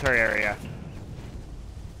military area.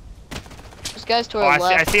 This guy's to Oh, our I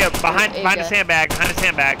left. see it behind There's a the guy. sandbag. Behind the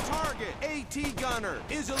sandbag. Target, AT gunner,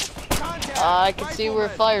 is contact. I can see where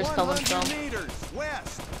Rifleman, fire's coming 100 from. meters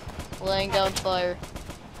west. Laying down fire.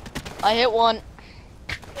 I hit one.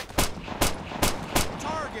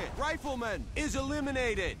 Target, rifleman, is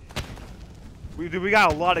eliminated. We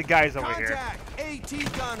got a lot of guys over here. Contact,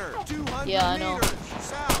 AT gunner, 200 Yeah, I know. meters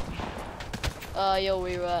south. Yo,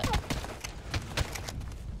 where you at?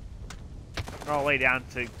 I'll lay down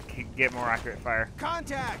to get more accurate fire.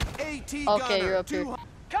 Contact, AT Okay, gunner, you're up here. 200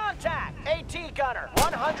 Contact! AT gunner,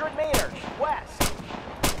 100 meters west.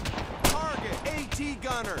 Target, AT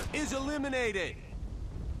gunner, is eliminated.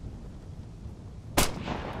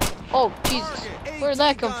 Oh, Jesus. Target, Where did that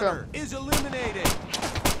AT come gunner, from? is eliminated.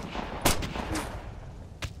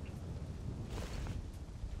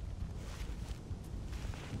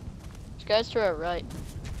 This guy's to our right.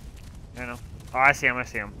 I know. Oh, I see him.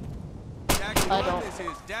 Dagger I 1, don't. this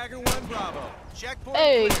is Dagger 1 Bravo. Checkpoint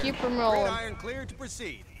Hey, clear. keep him rolling. Gridiron clear to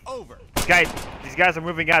proceed. Over. These guys are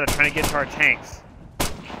moving out. They're trying to get to our tanks.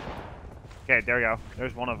 Okay, there we go.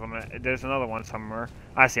 There's one of them. There's another one somewhere.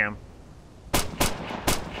 I see him.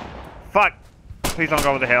 Fuck! Please don't go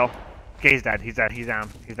over the hill. Okay, he's dead. He's down.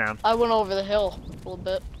 I went over the hill a little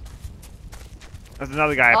bit. There's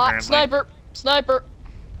another guy Ah, apparently. sniper! Sniper!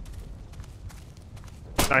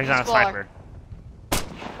 No, he's not a He's far. sniper.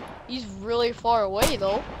 He's really far away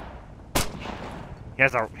though. He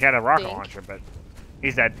had a rocket Dink. launcher, but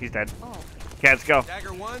he's dead. Oh. Okay, let's go.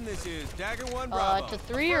 Dagger 1, this is Dagger 1 Bravo. To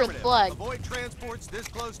 3 or the Affirmative. flag? Avoid transports this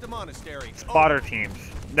close to monastery. Spotter teams.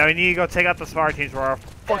 Now we need to go take out the spotter teams. We're a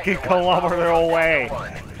fucking kilometer away.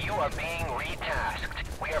 You are being retasked.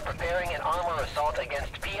 We are preparing an armor assault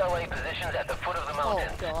against PLA positions at the foot of the Oh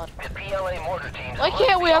mountain. god. The PLA mortar teams Why must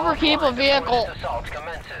can't be we ever keep a offline before vehicle? this assault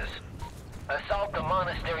commences. Assault the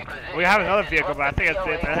monastery position. We have another and vehicle, but I think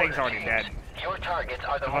disrupt the that thing's PLA already mortar dead. teams. Your targets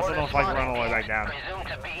are the Unless it mortar looks like we're spotting on the way back teams down. presumed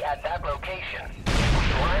to be at that location. If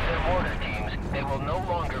we line their mortar teams, they will no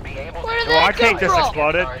longer be able Where to did Well, that our tank come just from?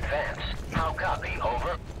 exploded. our advance. How copy?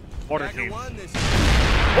 Over. Mortar Dagger teams. 1, this is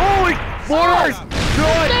Holy mortars!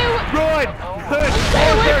 Good! Good! Stay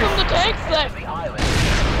away from the tanks then! The island.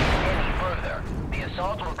 Any further, the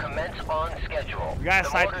assault will commence on schedule. We gotta the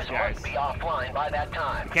sight mortars these guys. must be offline by that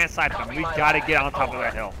time. We can't snipe them. Copy We my gotta last. get on top of Over.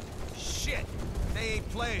 that hill. shit. They ain't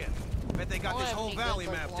playing. Bet they got I don't this have whole any valley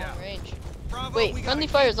guns, like, mapped long out. range. Bravo, Wait, we friendly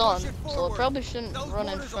gotta fire's keep on, pushing so it forward. probably shouldn't Those run in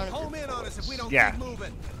mortars front will of home in on us if we don't Yeah. keep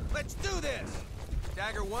moving. Let's do this.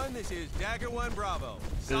 Dagger 1, this is Dagger 1 Bravo.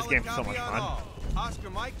 This game's so Solid much copy on fun. all. Oscar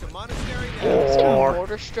Mike to Monastery now. Is it a Or-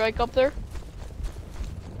 mortar strike up there?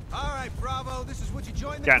 All right, Bravo, this is what you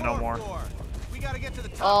joined the Got no Corps more. for. We gotta get to the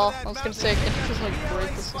top Oh, of that I was gonna mountain say, and it take out just, like, the break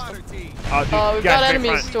PLA the spotter system. team. Oh, dude, We've guys, got straight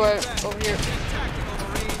enemies front. to our, over here. Get tactical,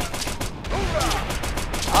 Marines.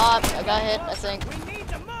 I got hit, I think. We need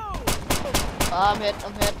to move. I'm hit.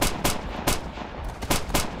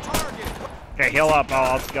 Target. Okay, heal up.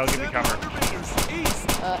 I'll give you cover. 700 meters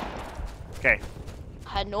east. Okay.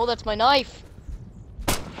 I know that's my knife.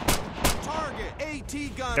 Target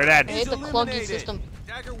AT gunner. They're dead. I hate the clunky system.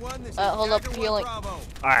 Dagger 1, this is hold up, Dagger 1 healing. Bravo.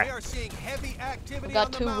 Alright. We are seeing heavy activity Got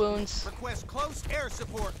on the 2 mountain. wounds. Request close air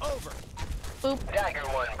support. Over. Boop. Dagger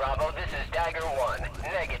 1, Bravo, this is Dagger 1.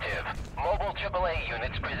 Negative. Mobile AAA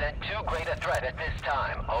units present too great a threat at this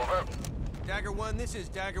time. Over. Dagger 1, this is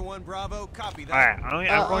Dagger 1 Bravo. Copy that.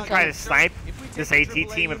 Alright, I'm going to try to snipe If we take this the AT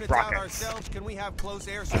AAA team with units out rockets. ourselves, can we have close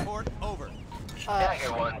air support? Over.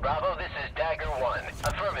 Dagger 1, Bravo, this is Dagger 1.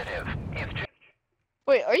 Affirmative. If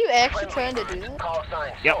Wait, are you actually trying to do that? call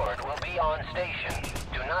sign Yep. Sword will be on station.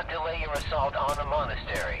 Do not delay your assault on the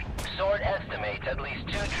monastery. Sword estimates at least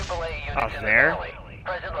 2 AAA units in there? the valley.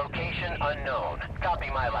 Present location unknown. Copy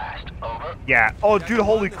my last. Over. Yeah. Oh, Dagger dude,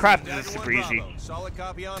 holy 1, this crap, is this is Dagger super 1 easy. Bravo. Solid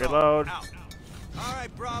copy on Reload. all. Out. All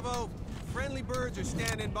right, Bravo. Friendly birds are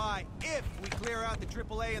standing by. If we clear out the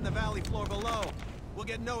AAA in the valley floor below, we'll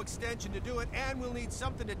get no extension to do it, and we'll need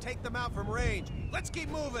something to take them out from range. Let's keep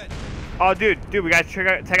moving. Oh, dude, we got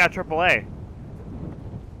to take out AAA.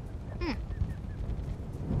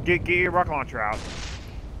 Get your rocket launcher out.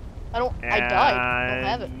 I died. I don't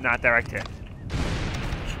have it. Not direct hit.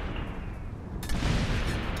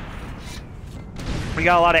 We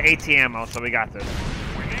got a lot of AT ammo, so we got this.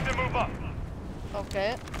 We need to move up.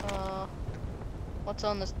 Okay. What's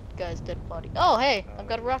on this guy's dead body? Oh, hey, I've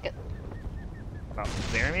got a rocket. About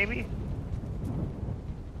there, maybe?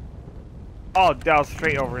 Oh, that was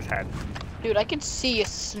straight over his head. Dude, I can see you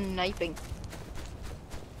sniping.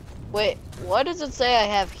 Wait, why does it say I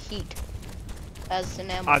have heat as an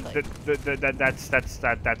ammo type?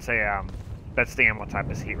 That's the ammo type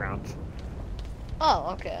is heat rounds.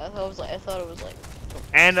 Oh, okay. I thought it was like.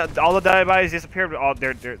 And all the dead bodies disappeared. Oh,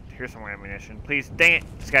 here's some more ammunition. Please, dang it,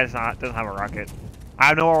 this guy doesn't have a rocket. I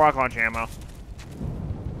have no more rocket launch ammo.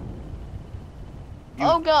 You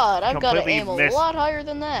Oh god, I've got to completely aim a missed. lot higher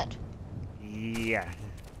than that. Yeah.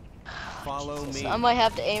 Follow me. I might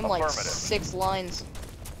have to aim like Affirmative. 6 lines.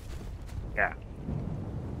 Yeah.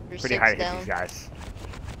 Or Pretty 6 high to hit down. these guys.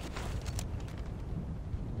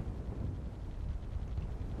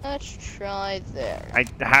 Let's try there. I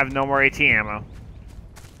have no more AT ammo.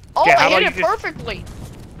 Oh, Yeah, how I hit about it you just- perfectly.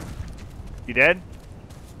 You did?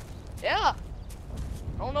 Yeah.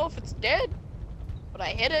 I don't know if it's dead, but I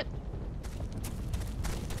hit it.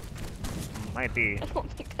 Might be. I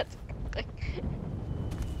don't think that's a good thing.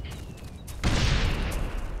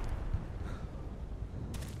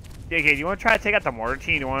 Yeah, okay, do you want to try to take out the mortar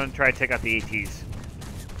team? Or do you want to try to take out the ATs?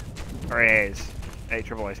 Or AAs?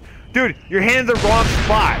 Triple A's. Dude, you're hitting the wrong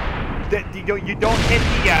spot. You don't hit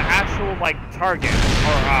the actual, like, target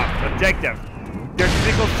or objective. There's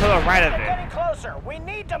signals to the right of They're it. getting closer. We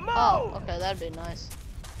need to move. Oh, okay, that'd be nice.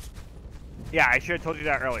 Yeah, I should have told you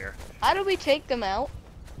that earlier. How do we take them out?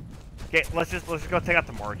 Okay, let's just go take out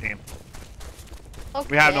the mortar team. Okay.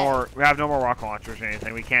 We have no more rocket launchers or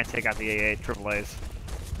anything. We can't take out the AA Triple A's.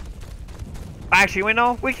 Actually,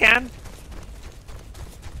 we can.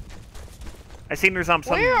 I seen there's some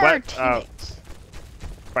Where are our wet teammates?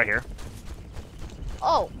 right here.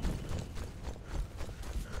 Oh.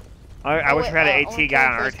 I wish wait, we had I an wanna AT guy kill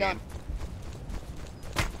on our first team. gun.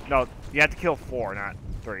 No, you have to kill 4, not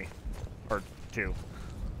 3. Or 2.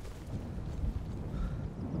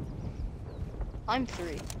 I'm 3.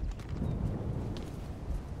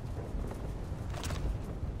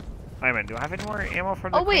 Wait a minute, do I have any more ammo for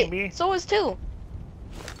the Oh Queen wait, Bee? so is 2.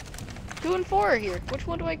 2 and 4 are here. Which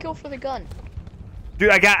one do I kill for the gun? Dude,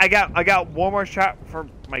 I got one more shot for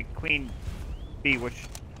my Queen Bee, which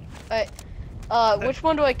Alright. Which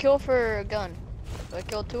one do I kill for a gun? Do I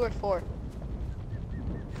kill 2 or 4?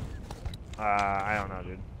 I don't know,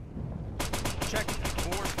 dude. Check.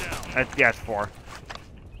 4's down. Yeah, it's 4.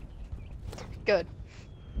 Good.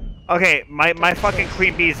 Okay, my fucking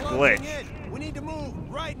Queen Bee's Closing glitched. in. We need to move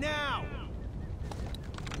right now.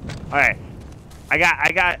 Alright. I got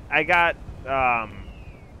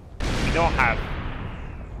we don't have.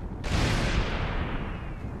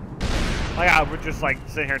 Like, we're just like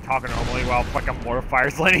sitting here talking normally while fucking mortar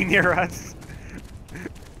fire's landing near us.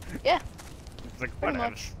 Yeah. It's like, Pretty whatever.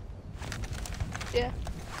 much. Yeah.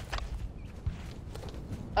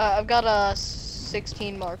 I've got a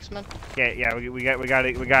 16 marksman. Yeah, we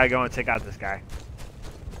gotta go and take out this guy.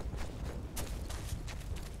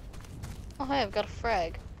 Oh hey, I've got a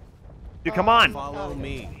frag. Dude, come on. Follow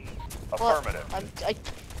me. Well,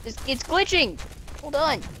 it's glitching. Hold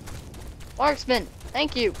on. Marksman,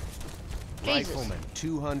 thank you. Jesus. Rifleman,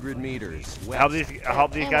 200 meters west.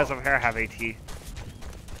 Help these guys ammo. over here have AT.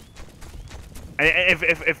 And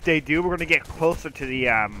if they do, we're gonna get closer to the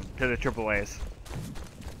AAAs.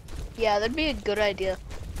 Yeah, that'd be a good idea.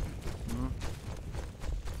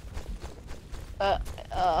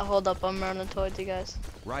 Hold up, I'm running towards you guys.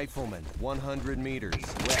 Rifleman, 100 meters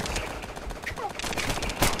west.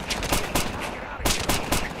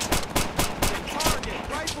 Target,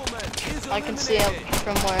 rifleman is I can see him eliminated.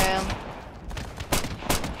 from where I am.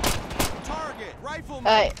 Target, rifleman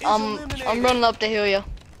Alright, is I'm eliminated. running up to heal you.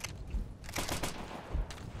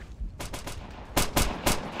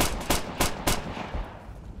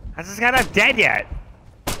 How's this guy not dead yet?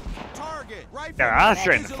 Target, rifleman Yeah, I'll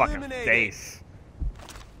straight in is the fucking eliminated. face.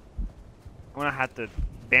 I'm gonna have to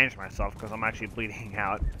bandage myself because I'm actually bleeding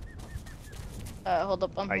out. Hold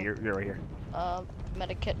up, I'm Oh, here. you're right here.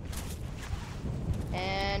 Medikit.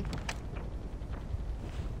 And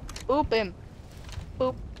boop him.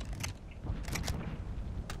 Boop.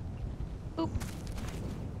 Boop.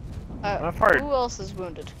 What part? Who else is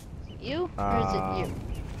wounded? Is it you? Or is it you?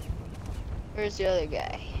 Where's the other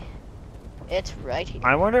guy? It's right here.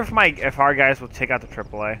 I wonder if our guys will take out the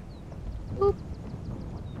AAA. Boop.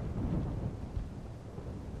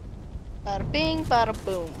 Bada bing, bada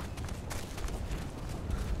boom.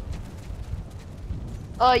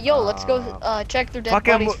 Yo, let's go check their dead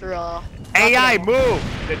Fucking bodies for AI, rocket ammo.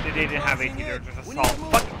 move! They didn't have AT, they were just We need assault. to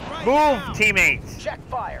move Fuck, right move, now. teammates! Check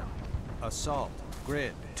fire. Assault,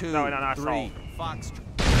 grid, 2, No, not 3, assault. Fox.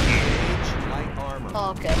 Engage light armor.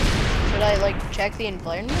 Oh, okay. Should I like check the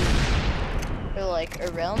environment? Or like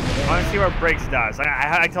around I it? want to see what Briggs does.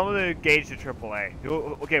 I told him to engage the AAA.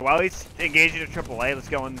 Okay, while he's engaging the AAA, let's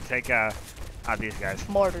go and take out these guys.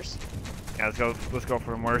 Mortars. Yeah, let's go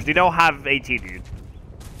for mortars. They don't have AT, dude.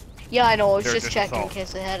 Yeah, I know. I was They're just just checking in assault.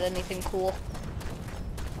 case they had anything cool.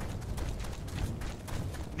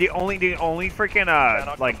 The only freaking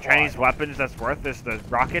like Chinese weapons that's worth is the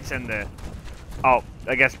rockets and the. Oh,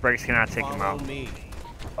 I guess Briggs cannot take them Follow out. me.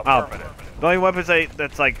 Oh, the only weapons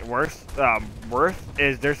that's like worth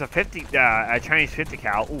is there's a a Chinese 50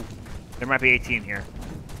 cal. Ooh, there might be 18 here.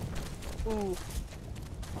 Ooh.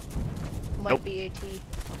 Might Nope. be AT.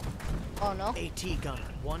 Oh no. AT gunner,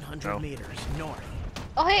 100 No. meters north.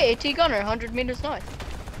 Oh hey, AT gunner, 100 meters north.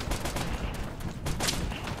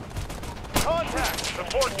 Contact!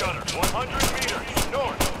 Support gunner, 100 meters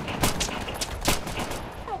north.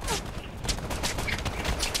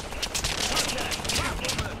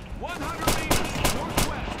 Rifleman, 100 meters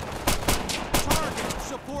northwest. Target,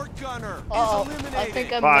 support gunner Oh, is eliminated. I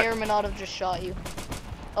think I Fuck. may or may not have just shot you.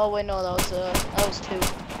 Oh wait, no, that was two.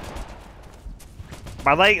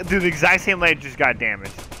 My leg, dude, the exact same leg just got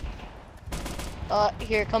damaged.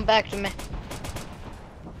 Here, come back to me.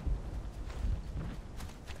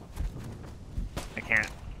 I can't.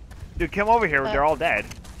 Dude, come over here. They're all dead.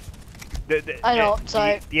 I know,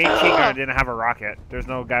 sorry. The AT gunner didn't have a rocket. There's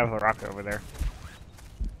no guy with a rocket over there.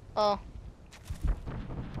 Oh.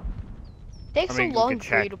 Takes I mean, we so long could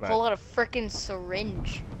for you check, to but- pull out a frickin'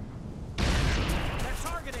 syringe. They're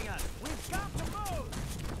targeting us. We've got to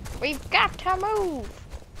move. We've got to move!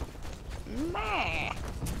 Meh.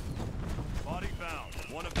 Body found.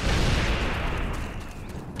 One of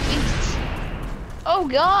Jesus. Oh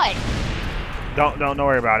god! Don't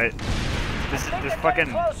worry about it. This Think this they're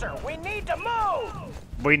getting fucking. closer. We need to move.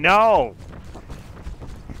 We know.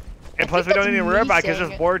 And plus, we think don't that's even worry me about because saying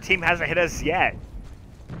this it. border team hasn't hit us yet.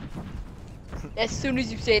 As soon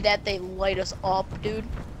as you say that, they light us up, dude.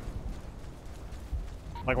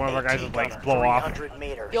 Like one of our guys' AT legs gunner, blow off. 300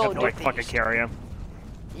 meters Yo, Have to like dude. fucking carry him.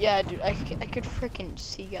 Yeah, dude, I could frickin'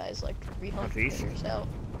 see guys like 300 Northeast? meters out.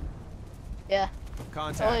 Yeah.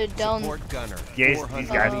 Contact, down- support gunner. Yes, 400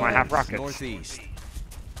 these guys might have meters rockets. Northeast.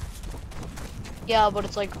 Yeah, but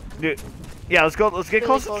it's like, Dude, yeah, let's get Really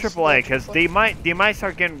close to close to AAA the because triple. we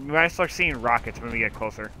might start seeing rockets when we get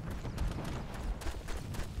closer.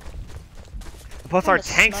 Plus, I'm our a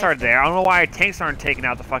tanks are sniper. there. I don't know why our tanks aren't taking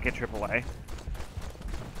out the fucking AAA.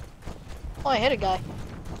 oh, I hit a guy.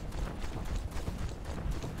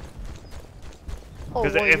 Oh,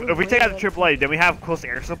 Because well, if you're we take out the really AAA, then we have close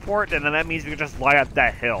air support, and then that means we can just light up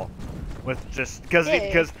that hill, with just because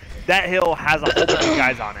Yeah. that hill has a whole bunch of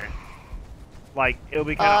guys on it. Like it'll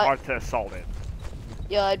be kind of hard to assault it.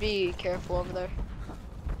 Yeah, I'd be careful over there.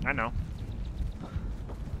 I know.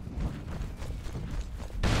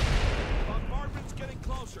 Bombardment's getting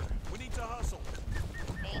closer. We need to hustle.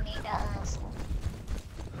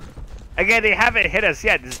 Again, they haven't hit us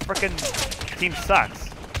yet. This freaking team sucks.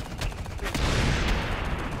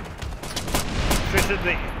 Especially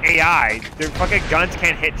the AI, their fucking guns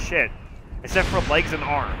can't hit shit, except for legs and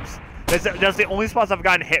arms. That's the only spots I've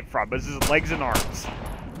gotten hit from. Is just legs and arms.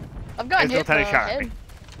 I've gotten There's no hit time to from shout at head. me.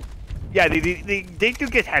 Yeah, they do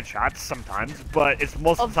get headshots sometimes, but it's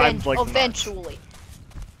most of the time like eventually.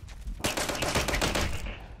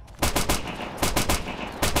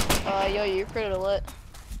 Yo, you're pretty lit.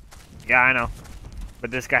 Yeah, I know.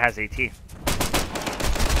 But this guy has AT.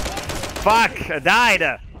 Fuck! I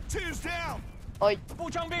died! Two's down. Oh, Okay.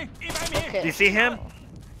 okay. Do you see him?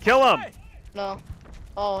 Kill him! No.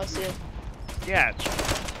 Oh, I see it. Yeah.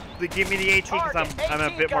 They give me the AT because I'm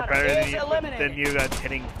a bit more better than you at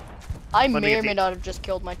hitting. I Let me may get or may the- not have just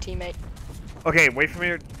killed my teammate. Okay, wait for me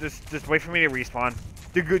to just wait for me to respawn.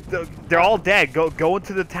 They're good. They're all dead. Go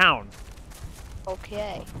into the town.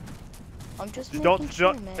 Okay. I'm just Just making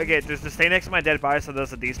sure, man. okay, just stay next to my dead body so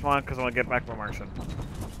there's a despawn because I want to get back with Markson.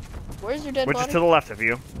 Where's your dead Which body? is to the left of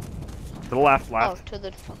you. To the left. Oh, to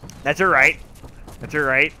the... That's your right. That's your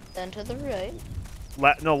right. Then to the right.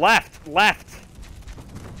 No, left.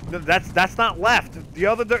 No, that's not left. The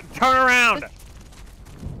other turn around.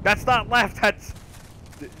 That's not left.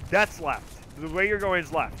 That's left. The way you're going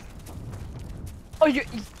is left. Oh,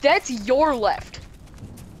 that's your left.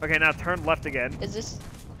 Okay, now turn left again. Is this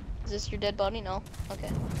your dead body? No. Okay.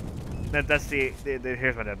 That's the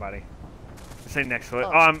here's my dead body. Sitting next to it.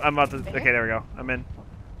 Oh. Oh, I'm about to. Right Okay, here? there we go. I'm in.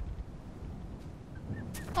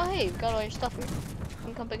 Oh, hey, you've got all your stuff here. You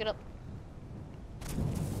can come pick it up.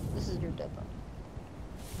 This is your dead body.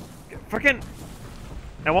 Frickin'!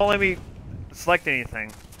 It won't let me select anything.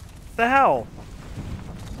 What the hell?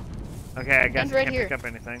 Okay, I guess Stand I right can't here. pick up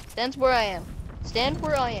anything. Stand where I am. Stand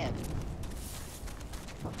where I am.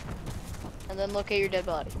 And then locate your dead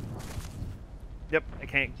body. Yep, I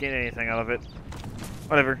can't get anything out of it.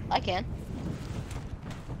 Whatever. I can.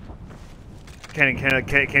 Can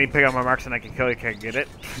he pick up my marks and I can kill you? Can I get it?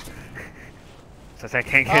 Since I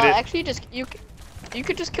can't get it. Actually, you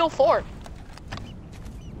could just kill 4.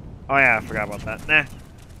 Oh yeah, I forgot about that. Nah,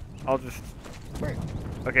 I'll just. Where-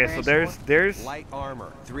 Okay, where so is there's Light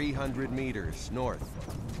armor, 300 meters north.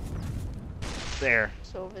 there.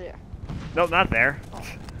 It's over there. No, not there.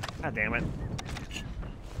 God damn it.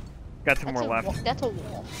 Got two more left. That's a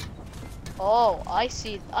wall. Oh, I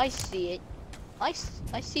see it. I see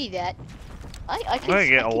that. I I'm can. gonna I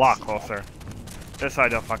get a can lot see closer. that. Just so I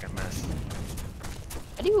don't fucking miss.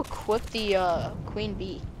 How do you equip the queen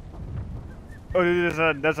bee? Oh,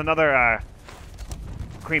 there's another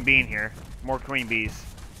queen bee in here. More queen bees.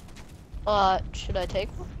 Should I take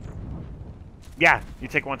one? Yeah, you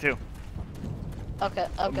take one too. Okay,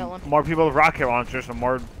 I've got one. More people with rocket launchers, so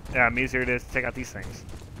more easier it is to take out these things.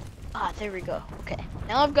 Ah, there we go. Okay,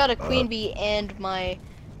 now I've got a queen bee and my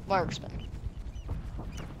marksman.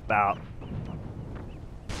 About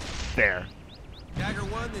there. Dagger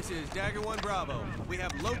 1, this is Dagger 1 Bravo. We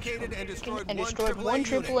have located and destroyed And one destroyed AAA one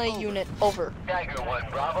AAA unit. Over. Dagger 1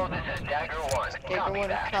 Bravo, this is Dagger 1. Dagger 1,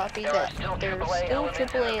 copy that. There are still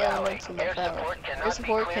AAA elements in the valley. Their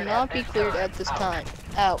support cannot be cleared at this time.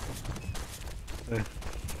 Out.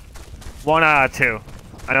 1 out of 2.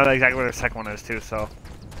 I know exactly where the second one is too, so.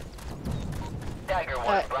 Dagger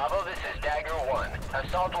 1 Bravo, this is Dagger 1.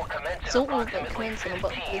 Assault will commence in So we'll approximately commence in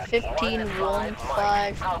about 15 15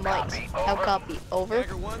 miles. How copy? Over.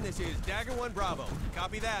 Dagger 1, this is Dagger 1 Bravo.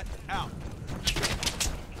 Copy that. Out.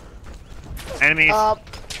 Enemies.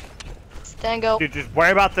 Tango. Dude, just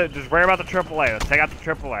worry about the AAA. Let's take out the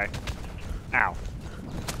AAA. Ow.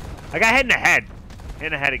 I got hit in the head. Hit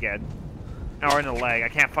in the head again. Or in the leg. I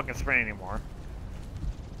can't fucking sprint anymore.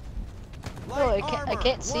 Oh, I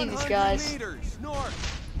can't see these guys. Meters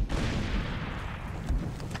north.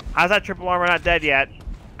 How's that triple armor not dead yet?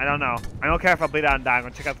 I don't know. I don't care if I bleed out and die. I'm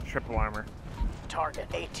gonna check out the triple armor. Target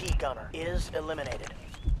AT gunner is eliminated.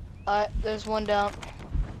 There's one down.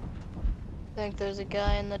 I think there's a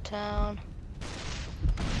guy in the town.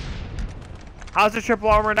 How's the triple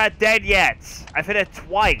armor not dead yet? I've hit it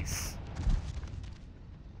twice.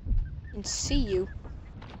 I can see you.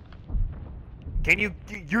 Can you?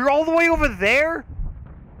 You're all the way over there?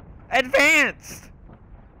 Advanced!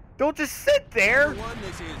 Don't just sit there! Dagger 1,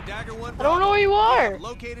 this is Dagger 1 I don't know where you We are. have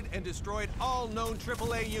located and destroyed all known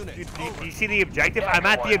AAA units. Do you see the objective? I'm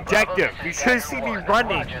at the objective. You should see me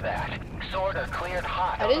running. Roger that. Sword are cleared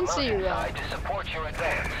hot I on didn't the see you mountain run. side to support your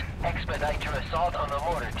advance. Expedite your assault on the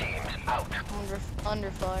mortar teams. Out.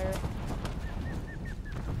 Under fire.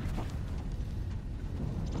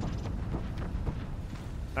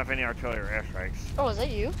 Not any artillery or airstrikes. Oh, is that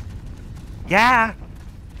you? Yeah!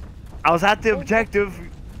 I was at the objective.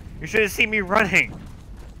 You should have seen me running.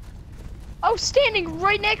 I was standing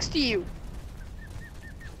right next to you.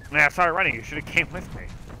 Yeah, I started running. You should have came with me.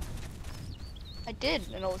 I did,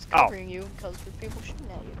 and I was Oh. covering you because there's people shooting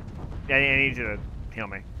at you. Yeah, I need you to heal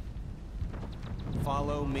me.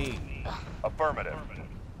 Follow me. Affirmative.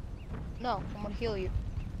 No, I'm gonna heal you.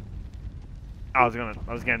 I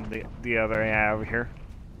was getting the other AI over here.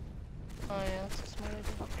 Oh yeah, that's a smart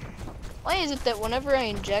idea. Why is it that whenever I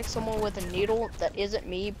inject someone with a needle that isn't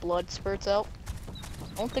me, blood spurts out?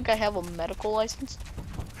 I don't think I have a medical license.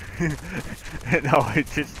 No, it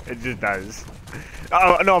just does.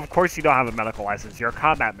 Oh no, of course you don't have a medical license. You're a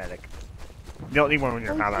combat medic. You don't need one when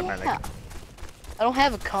you're a combat medic. I don't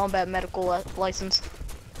have a combat medical license.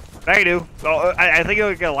 There you do. Well, I think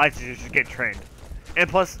you'll get a license. You should get trained. And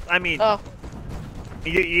plus, I mean, Oh. I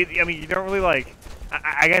mean, you don't really like.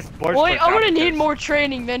 I guess blood. Well, I'm gonna need more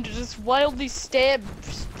training than to just wildly stab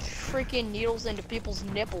freaking needles into people's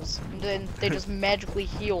nipples, and then they just magically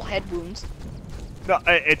heal head wounds. No,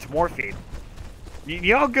 it's morphine.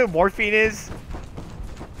 You know how good morphine is?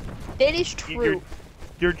 That is true.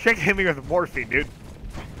 You're tricking me with morphine, dude.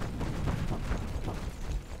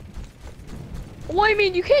 Well, I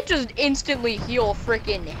mean, you can't just instantly heal a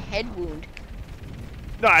freaking head wound.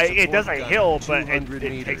 No, it doesn't heal, but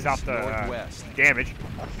it takes off the damage.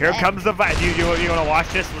 Here comes the fight. You want to watch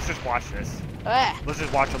this? Let's just watch this. Let's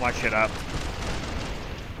just watch them light shit up.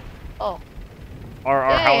 Oh.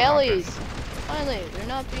 Hey, Ellies. Finally, they're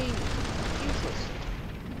not being useless.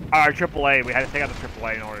 Our AAA, we had to take out the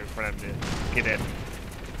AAA in order for them to get in.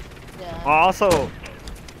 Yeah. Also, Can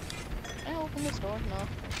I open this door? No.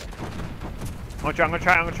 I'm gonna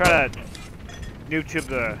try to YouTube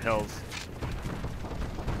the hills.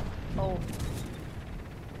 Oh.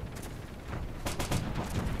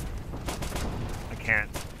 I can't.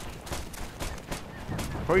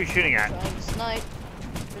 Who are you shooting at? Trying to snipe.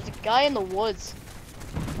 There's a guy in the woods.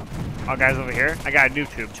 Oh, guys over here. I got a new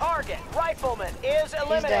tube. Target rifleman is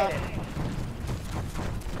eliminated.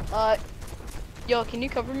 Yo, can you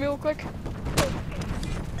cover me real quick?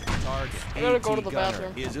 Target I gotta go to AT the gunner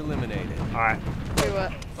bathroom. is eliminated. All right. Where you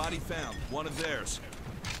at? Body found. One of theirs.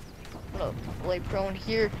 I'm gonna lay prone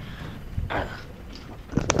here.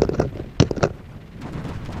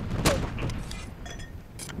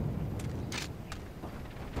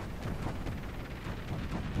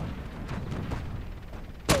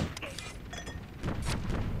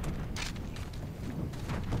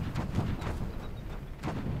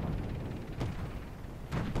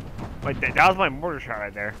 Wait, that was my mortar shot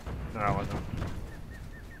right there. No, that wasn't.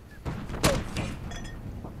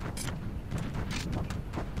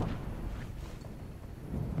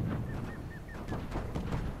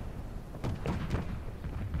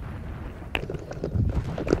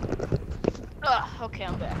 Okay,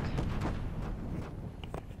 I'm back.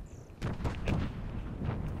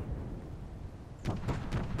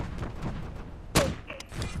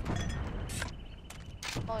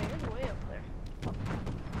 Oh, you're way up there.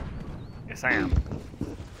 Yes, I am.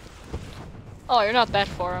 Oh, you're not that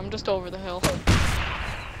far. I'm just over the hill.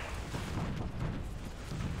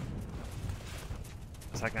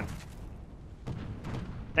 Second.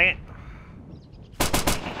 Dang it.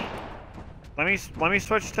 Let me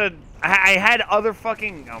switch to. I had other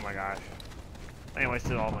fucking. Oh my gosh. I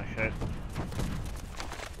wasted all my shit.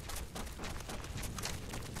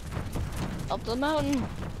 Up the mountain.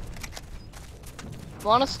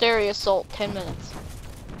 Monastery assault, 10 minutes.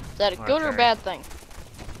 Is that a good or bad thing?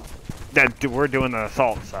 That we're doing the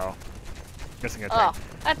assault, so. Guessing it's Oh,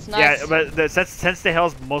 that's nice. Yeah, but since the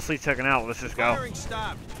hill's mostly taken out, let's just go. Firing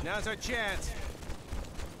stopped. Now's our chance.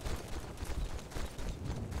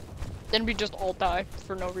 Then we just all die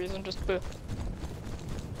for no reason, just They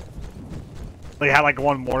had like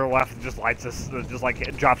one mortar left and just lights us, just like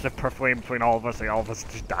it drops it perfectly in between all of us, like all of us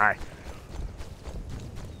just die.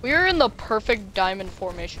 We're in the perfect diamond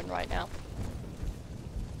formation right now.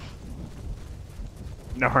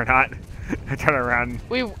 No, we're not. I turn around.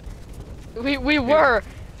 We were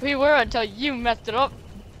until you messed it up.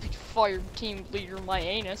 Fired team leader my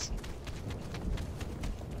anus.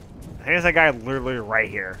 I think there's that guy literally right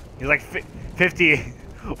here. He's like 50,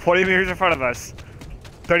 40 meters in front of us.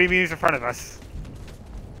 30 meters in front of us.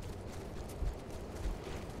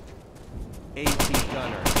 AT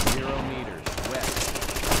gunner, 0 meters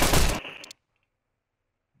west.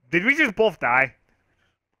 Did we just both die?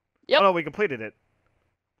 Yep. Oh no, we completed it.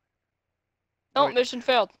 No, Wait. mission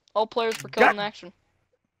failed. All players were killed in action.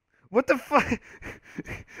 What the fuck?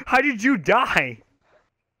 How did you die?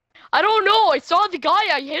 I don't know. I saw the guy.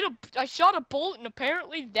 I shot a bullet, and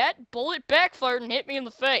apparently that bullet backfired and hit me in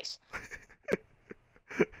the face.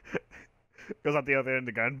 Goes out the other end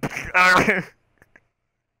of the gun.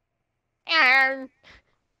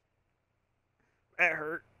 That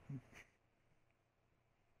hurt.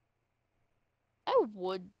 I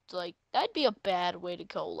would, like, that'd be a bad way to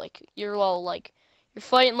go. Like, you're all, like, you're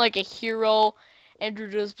fighting like a hero, and you're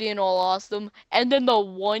just being all awesome, and then the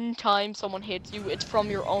one time someone hits you, it's from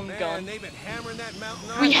your own Man, gun. they've been hammering that mountain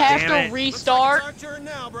We all have night. to Damn it. restart. Looks like it's our turn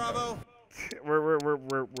now, Bravo. We're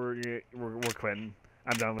quitting.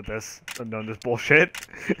 I'm done with this. I'm done with this bullshit.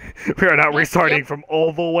 We are not Yep, restarting yep. from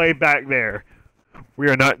all the way back there. We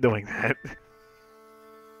are not doing that.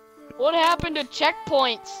 What happened to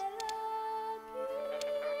checkpoints?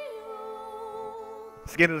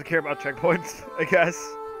 This game doesn't care about checkpoints, I guess.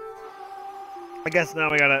 I guess now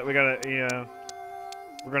we gotta, yeah.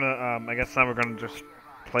 We're gonna, I guess now we're gonna just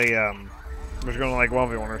play, we're just gonna like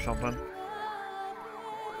 1v1 or something.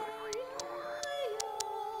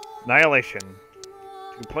 Annihilation.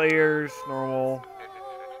 2 players, normal.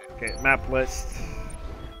 Okay, map list.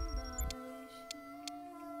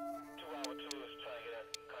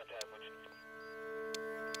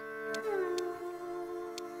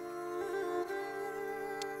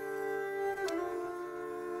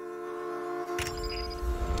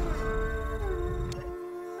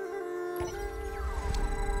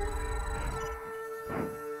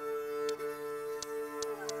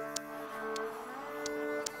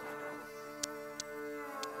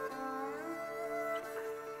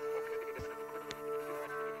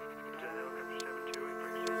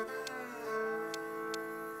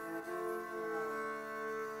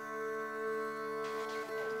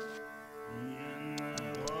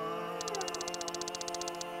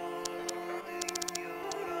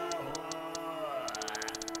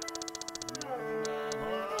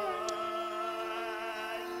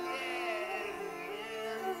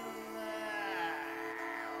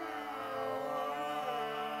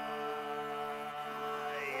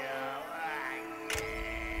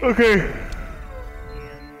 Okay.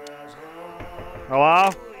 Hello?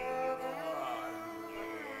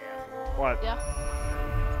 What? Yeah.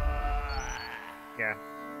 Yeah.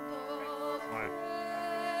 What?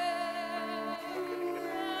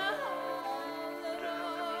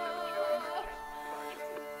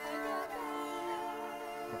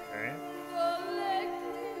 Okay.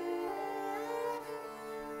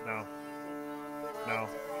 No. No.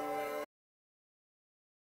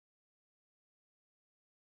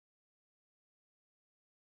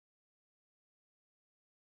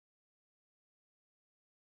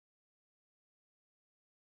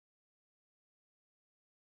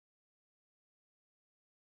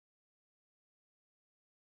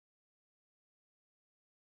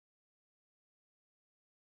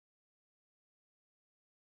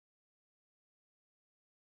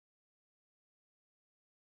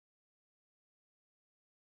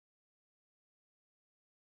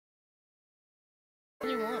 What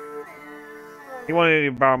do you want? He wanted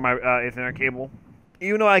to borrow my Ethernet cable.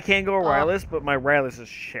 Even though I can go wireless, but my wireless is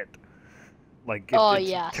shit. Like, it's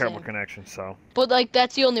yeah, a terrible same. connection, so. But like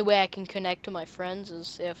that's the only way I can connect to my friends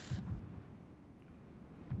is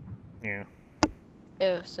Yeah.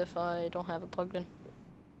 if I don't have it plugged in.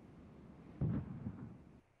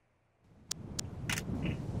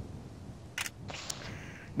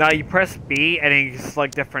 Now you press B and then you can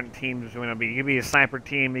select different teams you want to be. You could be a sniper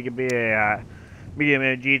team, you could be a medium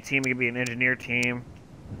energy team, you could be an engineer team,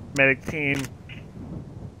 medic team.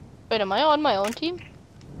 Wait, am I on my own team?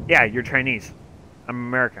 Yeah, you're Chinese. I'm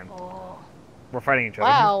American. Oh. We're fighting each other.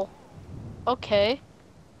 Wow. Okay.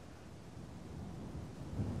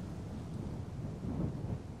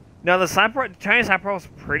 Now the Chinese sniper rifle is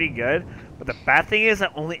pretty good, but the bad thing is it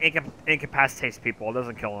only incapacitates people. It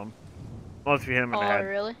doesn't kill them. Unless you hit them in the head. Oh,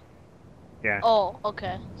 really? Yeah. Oh,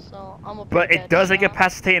 okay. So I'm a. But it does shot.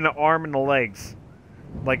 incapacitate in the arm and the legs,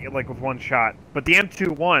 like with one shot. But the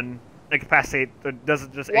M21 incapacitate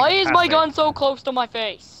doesn't just. Why is my incapacitate. gun so close to my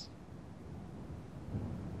face?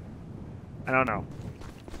 I don't know.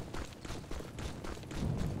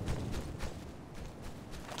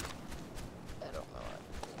 I don't know.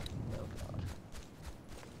 Oh god.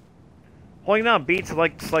 Holding down B to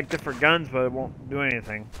select different guns, but it won't do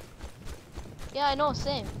anything. Yeah, I know.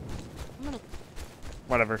 Same. I'm gonna.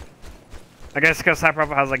 Whatever. I guess because sniper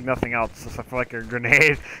rifle has like nothing else except for like a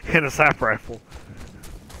grenade and a sniper rifle.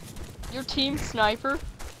 Your team sniper.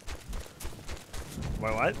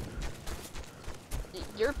 Wait, what?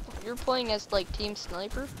 You're playing as like team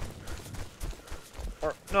sniper.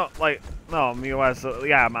 Or no, like no, me was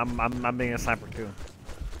yeah, I'm being a sniper too.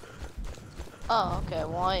 Oh, okay.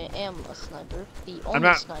 Well, I am a sniper. The only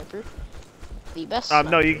not- sniper. The best. No,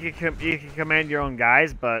 sniper. you can command your own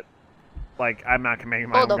guys, but like I'm not commanding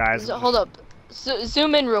my Hold own up. guys. Hold up.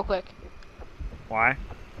 Zoom in real quick. Why?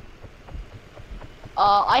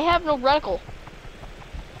 I have no reticle.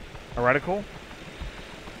 A reticle?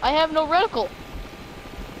 I have no reticle.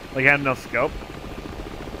 Like you have no scope?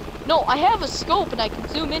 No, I have a scope and I can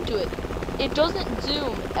zoom into it. it doesn't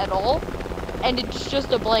zoom at all, and it's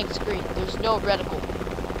just a blank screen. There's no reticle.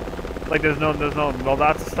 Like there's no null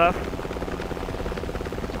dots and stuff?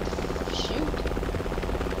 Shoot.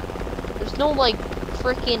 There's no like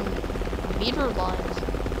freaking meter lines.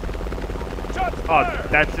 Oh,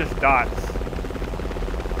 that's just dots.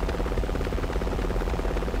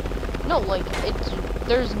 No, like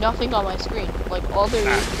there's nothing on my screen. Like all there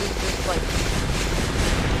is just like.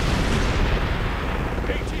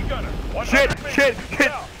 AT gunner. Shit!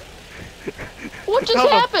 What just No.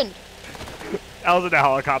 happened? I was in a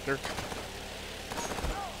helicopter.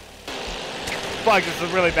 Fuck, this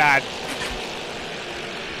is really bad.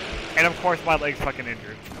 And of course my leg's fucking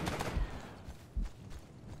injured.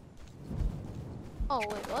 Oh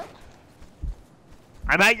wait, what?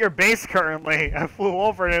 I'm at your base currently. I flew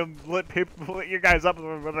over and lit you guys up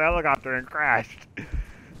with a helicopter and crashed.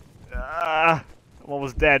 I'm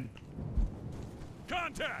almost dead.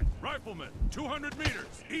 Contact! Rifleman, 200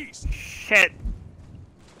 meters, east. Shit.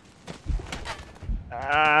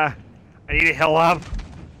 I need to heal up.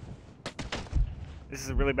 This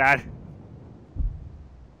is really bad.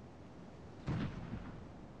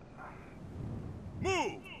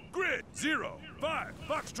 Move! Grid, 0, 5,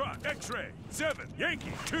 Foxtrot, X-ray, 7,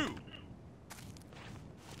 Yankee, 2.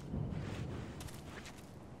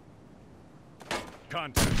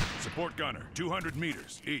 Contact. Support gunner, 200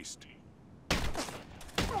 meters, east.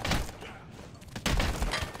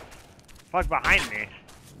 Fuck behind me.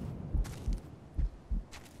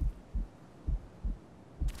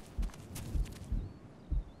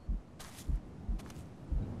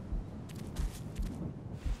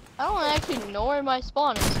 I don't actually know where my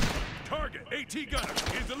spawn is. Target, AT gunner,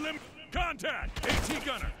 is Contact, AT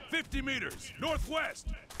gunner, 50 meters, northwest.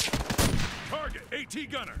 Target,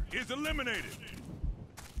 AT gunner, is eliminated.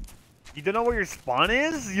 You don't know where your spawn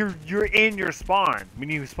is? You're in your spawn when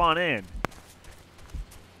you spawn in.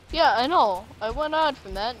 Yeah, I know. I went out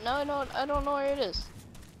from that. Now I don't know where it is. Is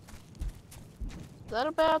that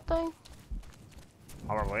a bad thing?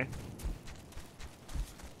 Probably.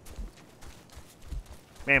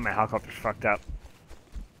 Man, my helicopter's fucked up.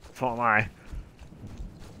 So am I.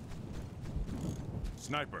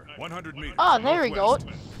 Sniper, 100 meters. Oh, there we go.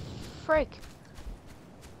 northwest. Frick.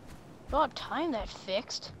 About time that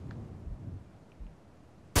fixed.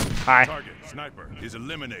 Hi. Target, sniper, is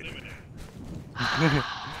eliminated.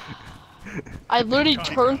 I literally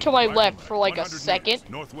turned to my left for like a 100 second, meters,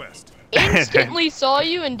 northwest. instantly saw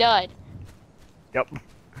you and died. Yep.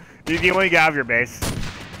 You want to get out of your base.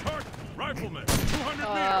 Target, rifleman,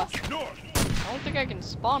 200 meters, north. I don't think I can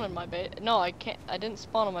spawn in my base. No, I can't. I didn't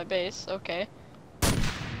spawn in my base. Okay.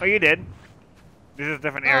 Oh, you did. These are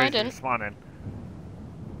different No, I areas you didn't. spawn in.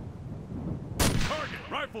 Target,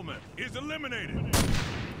 rifleman, is eliminated.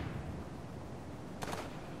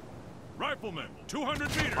 Rifleman, 200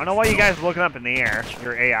 meters. I don't know why you guys are looking up in the air.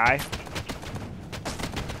 Your AI.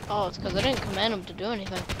 Oh, it's because I didn't command him to do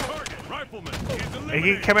anything. Target, rifleman, is And eliminated.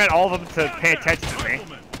 you can command all of them to pay attention to me.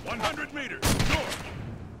 Rifleman, 100 meters, north.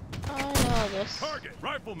 I know this. Target,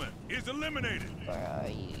 rifleman, is eliminated. Where are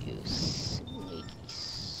you, sneaky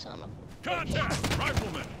son of a... Contact,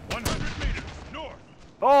 rifleman, 100 meters, north.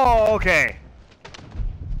 Oh, okay.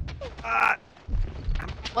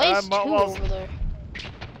 Why is two well- over there?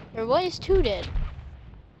 Or why is two dead?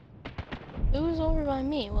 He was over by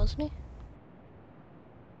me, wasn't he?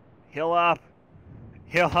 Heal up.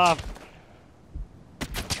 Heal up.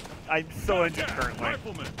 I'm so injured Contact, currently.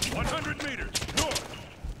 rifleman, 100 meters, north.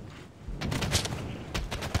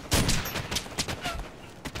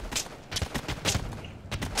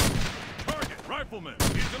 Target, rifleman,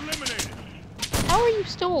 is eliminated. How are you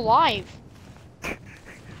still alive?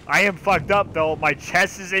 I am fucked up though. My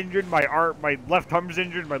chest is injured. My left arm's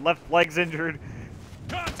injured. My left leg's injured.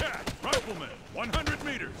 Contact, rifleman, 100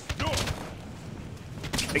 meters,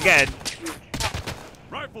 north. Again.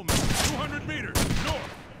 Rifleman, 200 meters,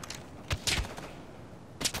 north.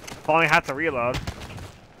 Only have to reload.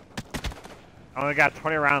 I only got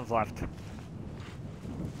 20 rounds left.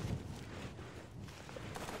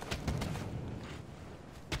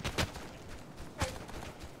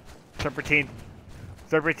 Serpentine.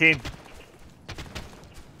 Serpentine.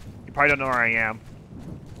 You probably don't know where I am.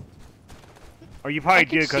 Or you probably I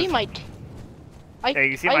do can see because my... yeah,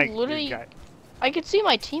 you see I my literally... guy. I could see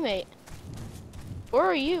my teammate. Where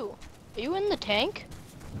are you? Are you in the tank?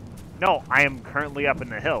 No, I am currently up in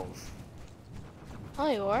the hills. Oh,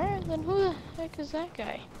 you are? Then who the heck is that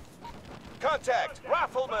guy? Contact,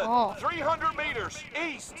 rifleman, Oh. 300 meters,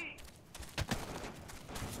 east.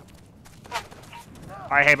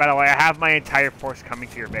 Alright, hey, by the way, I have my entire force coming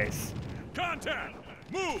to your base. Contact,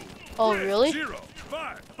 move. Oh, Grid, really? 0,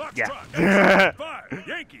 5, Foxtrot, Yeah. X-ray, 5,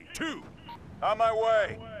 Yankee, 2. On my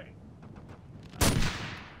way.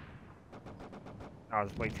 I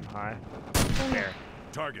was way too high. There.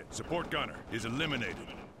 Target, support gunner, is eliminated.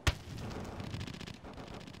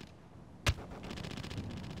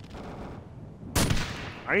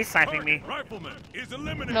 Are you sniping me? Target, rifleman, is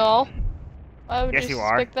eliminated. No. I would Yes, just you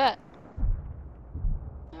are. expect that.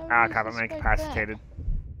 Ah, crap, I'm incapacitated.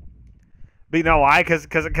 But you know why? Cause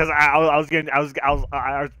I was getting, I was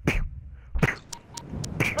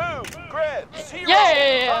Move, grid, 0,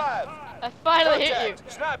 Yeah! 5. I finally hit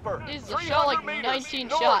Contact, Sniper. you. Jesus, I shot like 300 meters, 19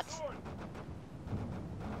 north. shots.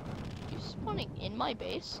 You spawning in my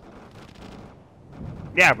base?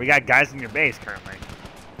 yeah, we got guys in your base currently.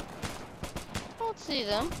 I don't see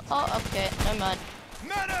them. Oh, okay, never mind.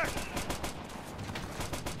 Medic!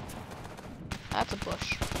 That's a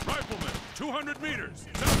bush. Rifleman, 200 meters,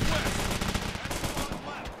 southwest.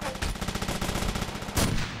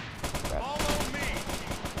 Follow me.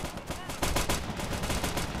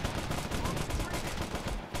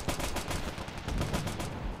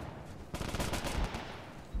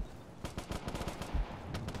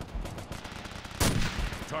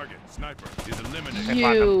 Target, sniper, is eliminated.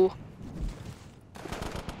 found You.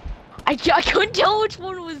 I couldn't tell which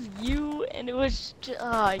one was you, and it was.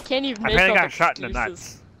 I can't even I make apparently up got shot in the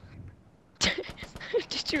excuses. nuts.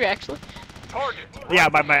 Did you actually? Target. Yeah,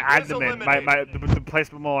 by my Rifleman is abdomen, eliminated. the place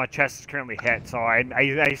below my chest is currently hit, so I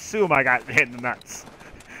assume I got hit in the nuts.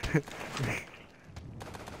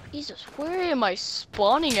 Jesus, where am I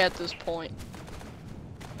spawning at this point?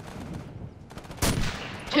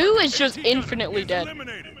 2 is just AT gunner infinitely is dead.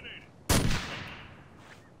 eliminated.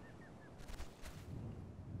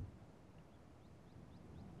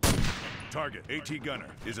 Target, AT gunner,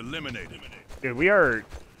 is eliminated. Dude, we are.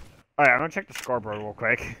 Alright, I'm gonna check the scoreboard real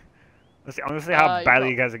quick. Let's see, I'm gonna see how you badly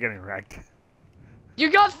go. you guys are getting wrecked. You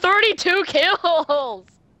got 32 kills!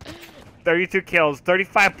 32 kills,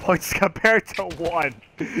 35 points compared to 1.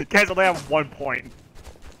 You guys only have 1 point.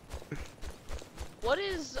 What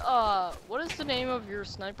is the name of your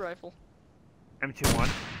sniper rifle? M21.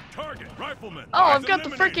 Target, rifleman. Oh, is I've got the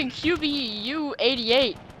eliminated. freaking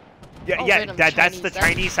QBU-88. Yeah, Oh, yeah, wait, I'm that's the Chinese,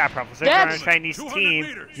 Chinese sap rifle. So if you're on a That's- Chinese 200 team,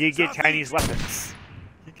 meters, you get southeast. Chinese weapons.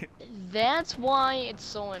 That's why it's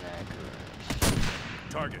so inaccurate.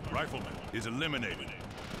 Target, rifleman, is eliminated.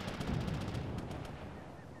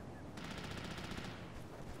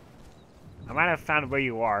 I might have found where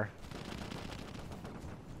you are.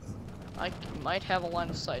 I might have a line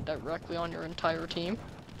of sight directly on your entire team.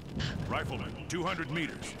 Rifleman, 200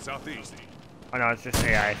 meters, southeast. Oh no, it's just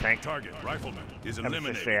AI, I think. Target, rifleman, is That was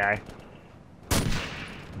just eliminated. AI.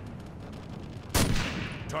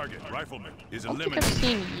 Target, rifleman, is I don't think I've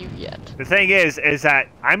eliminated. seen you yet. The thing is that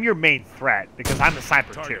I'm your main threat because I'm a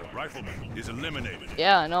sniper too. Target, rifleman, is eliminated.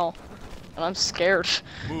 Yeah, I know. And I'm scared.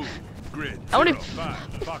 Move, grid, How 0, many 5,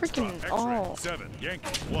 freaking- Foxtrot, X-ray, oh. 7,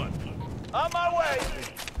 Yankee, 1. On my way.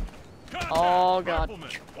 Contact, Oh, God. Rifleman,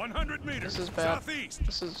 100 meters, This is bad. southeast.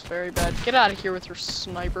 This is very bad. Get out of here with your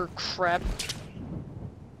sniper crap.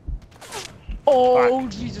 Oh,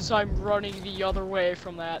 Jesus, I'm running the other way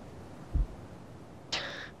from that.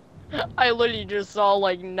 I literally just saw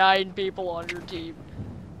like 9 people on your team.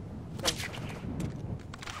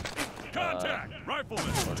 Contact,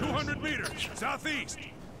 rifleman, 200 meters, southeast.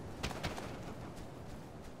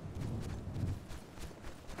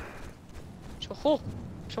 Choho!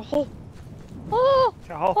 Choho! Oh!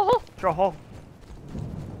 Choho! Oh! Choho!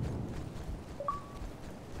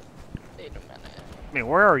 Wait a minute. I mean,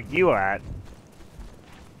 where are you at?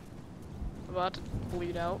 About to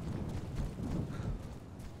bleed out.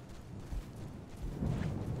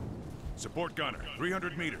 Support gunner,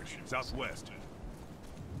 300 meters, southwest.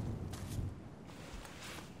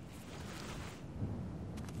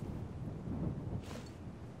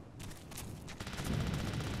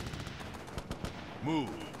 Move,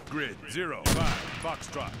 grid, 0, 5,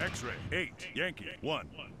 Foxtrot, X-ray, 8, Yankee, 1.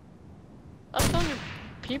 That's telling your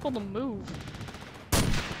people to move.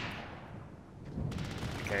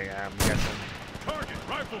 Okay, I'm guessing. Target,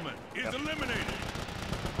 rifleman, is eliminated.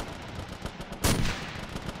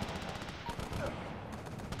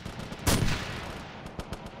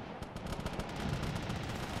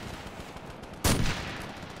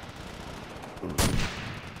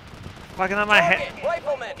 Fucking on my head. Target,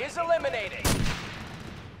 rifleman is eliminated.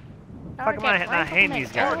 Fuck am I not hitting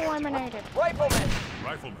these guys? Rifleman.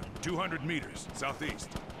 Rifleman, 200 meters, southeast.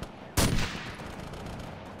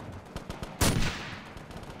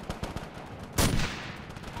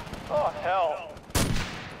 Oh, hell.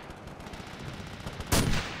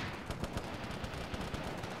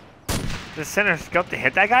 The center scope to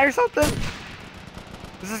hit that guy or something?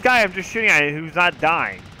 This is this guy I'm just shooting at who's not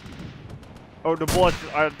dying. Or the bullets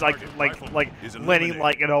are like landing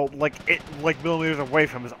like like millimeters away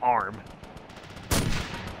from his arm.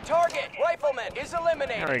 Target rifleman is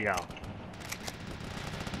eliminated. There we go.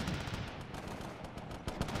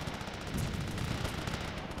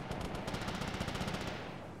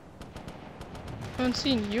 I haven't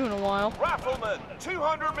seen you in a while. Rifleman,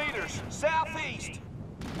 200 meters southeast.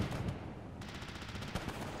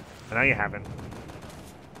 I know you haven't.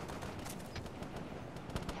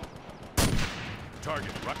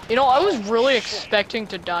 Target. You know, I was really expecting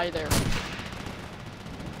to die there.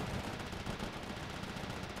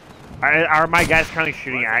 Are my guys currently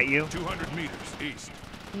shooting at you? 200 meters east.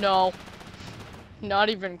 No. Not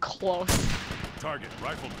even close. Target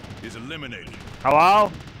rifleman is eliminated.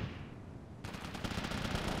 Hello?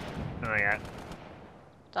 Not yet.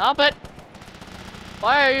 Stop it.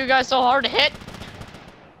 Why are you guys so hard to hit?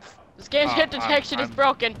 This game's hit detection is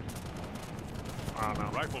broken. I don't know.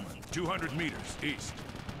 Rifleman, 200 meters east.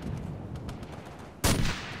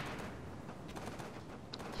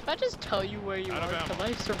 Should I just tell you where you are? Because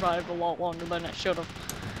I survived a lot longer than I should have.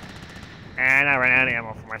 And I ran out of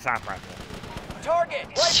ammo for my soft rifle. Target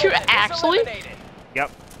Did you rifleman is actually? eliminated. Yep.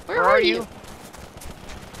 Where are you?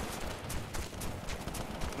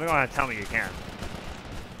 You're gonna tell me you can.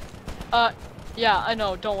 Yeah, I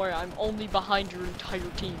know. Don't worry. I'm only behind your entire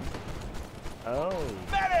team. Oh.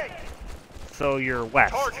 Medic! So you're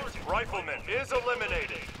west. Target rifleman is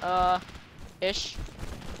eliminated. Ish.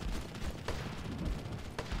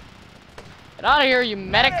 Get out of here, you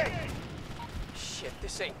medic! Shit,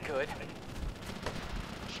 this ain't good.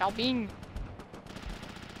 Xiaobing.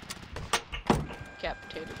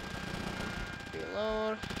 Decapitated.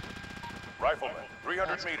 Reload. Rifleman, 300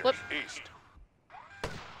 That's meters flip. east.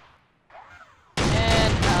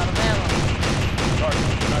 And out of ammo.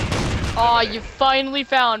 Aw, you finally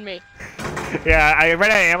found me. Yeah, I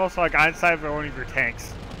ran out of ammo, so I got inside of one of your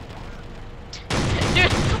tanks.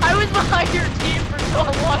 Dude, I was behind your team for so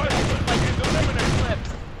long. I was like,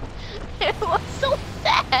 flips. It was so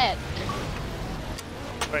sad.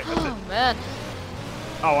 Wait, Oh man.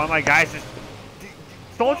 oh, one of my guys just.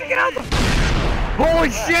 Don't you get out the.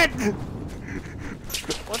 Holy shit!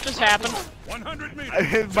 What just happened? 100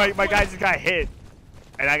 meters. my guy just got hit,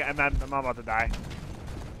 and I'm about to die.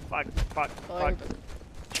 Fuck!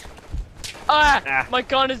 Ah. My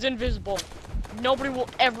gun is invisible. Nobody will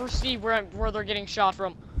ever see where they're getting shot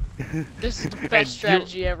from. This is the best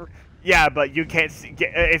strategy ever. Yeah, but you can't see.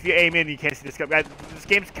 If you aim in, you can't see this gun. This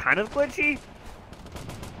game's kind of glitchy.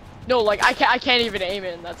 No, like I can't even aim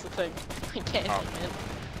in. That's the thing. I can't aim in.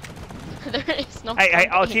 There is no. Hey,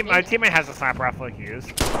 my teammate has a sniper rifle like you use.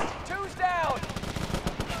 Two's down.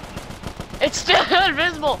 It's still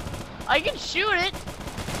invisible. I can shoot it.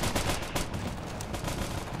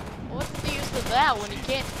 What's the use of that when you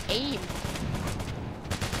can't aim?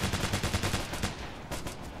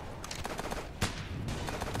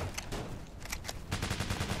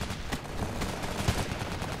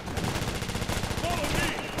 Follow me.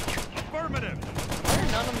 Affirmative. Why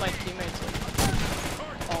are none of my teammates like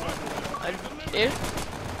following me?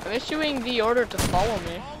 I'm issuing the order to follow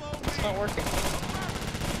me. It's not working.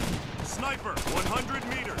 Sniper, 100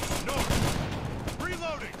 meters north.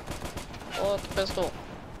 Reloading. Oh, it's a pistol.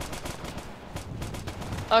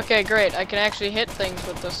 Okay, great. I can actually hit things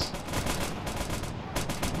with this.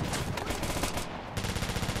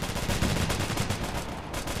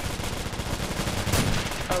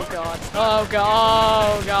 Oh god. Oh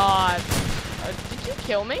god. Oh god. Did you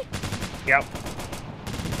kill me? Yep.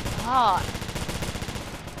 Ah.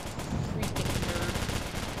 Freaking nerd.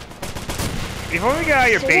 Before we get out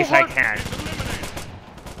of your So base, I hard- can.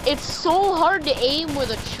 It's so hard to aim with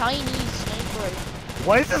a Chinese sniper rifle.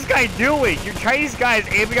 What is this guy doing? Your Chinese guy is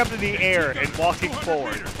aiming up in the air and walking 200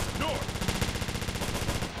 forward. meters north.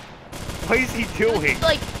 What is he doing?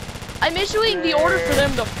 Like, I'm issuing the order for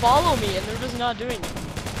them to follow me, and they're just not doing it.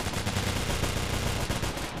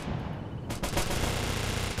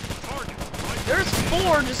 Target. Right. There's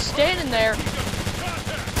four just standing there.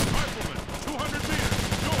 Contact. Rifleman, 200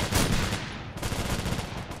 meters north.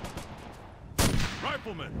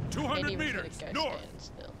 Rifleman, Can't 200 even hit a meters guy north. standing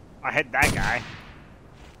still. I hit that guy.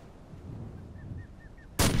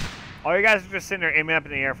 All you guys are just sitting there aiming up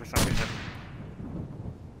in the air for some reason.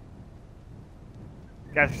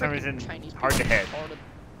 You guys, for some reason, Chinese hard to people hit. retarded.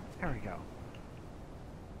 There we go.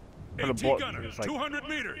 For the AT bullet, gunner, it's like- 200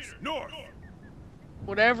 meters north.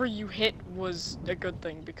 Whatever you hit was a good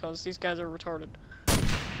thing because these guys are retarded.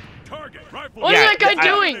 Target. Rifleman. What is that guy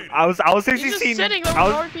doing? I was He's actually just seeing. sitting there I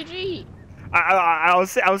with was, an RPG. I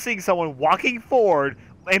was seeing someone walking forward,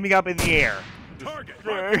 aiming up in the air. Target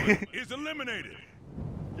Sir. rifleman is eliminated.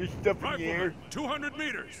 There's stuff in the air. Rifleman, 200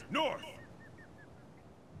 meters north.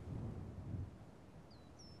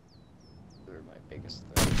 They're my biggest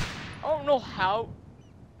thing. I don't know how.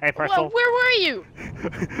 Hey, Pretzel. Well, where were you?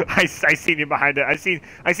 I seen you behind it. I seen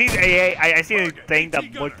AA. I seen a thing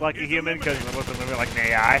that looked like a human because it wasn't moving like an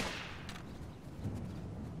AI.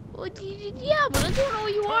 Well, yeah, but I don't know who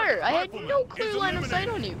you are. I had no clear line of sight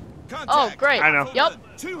on you. Oh, great. I know.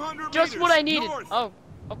 Yep. 200 Just what I needed. north. Oh,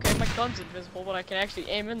 okay, my gun's invisible, but I can actually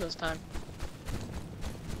aim in this time.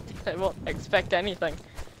 I won't expect anything.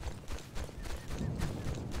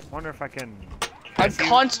 Wonder if I can. I'm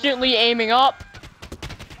constantly aiming up.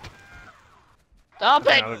 Stop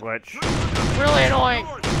it! Another glitch. Really annoying.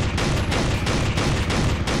 Are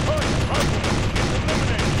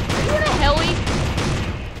you in a heli?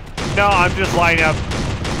 No, I'm just lining up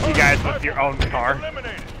you guys with your own car.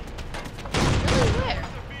 Eliminated. Really, where?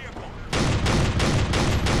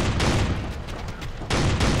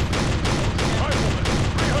 Rifleman,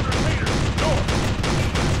 300 meters north.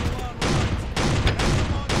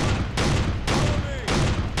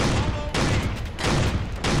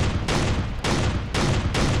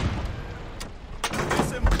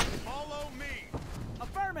 Follow me.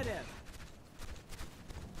 Affirmative.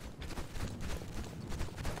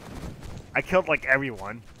 I killed like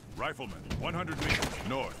everyone. Rifleman, 100 meters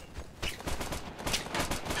north.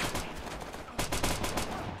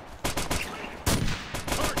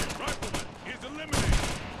 Target rifleman is eliminated.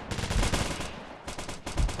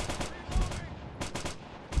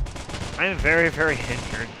 I am very, very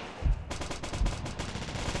injured.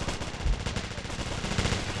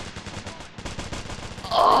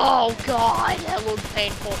 Oh god, that looked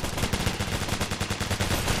painful.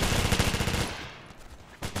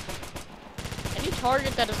 Any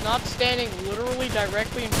target that is not standing literally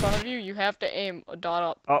directly in front of you, you have to aim a dot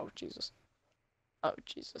up. Oh. Oh Jesus. Oh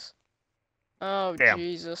Jesus. Oh Damn.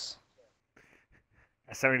 Jesus.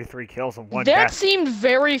 73 kills and 1 That death. seemed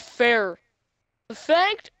very fair. The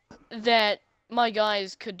fact that my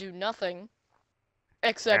guys could do nothing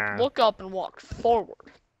except Yeah. look up and walk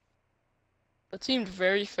forward. That seemed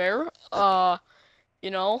very fair. You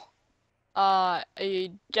know, I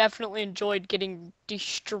definitely enjoyed getting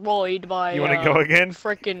destroyed by. You want to go again?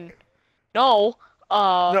 Frickin' no.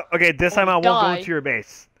 No. Okay, this time I won't go die. into your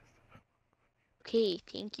base. Okay,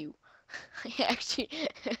 thank you. Actually,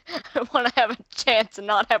 I want to have a chance and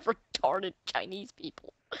not have retarded Chinese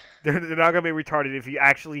people. They're not gonna be retarded if you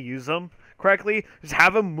actually use them correctly. Just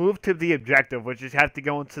have them move to the objective, which is have to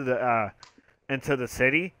go into the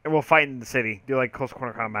city, and we'll fight in the city. Do like close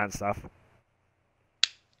quarter combat and stuff.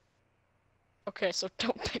 Okay, so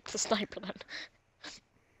don't pick the sniper then.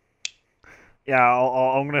 Yeah,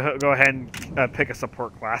 I'm gonna go ahead and pick a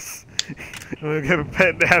support class. I'm gonna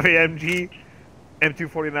have a MG,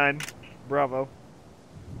 M249, Bravo.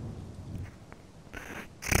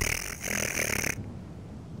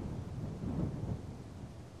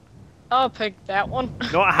 I'll pick that one.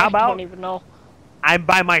 No, how I about don't even know. I'm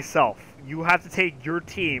by myself. You have to take your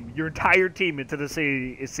team, your entire team, into the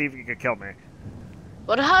city and see if you can kill me.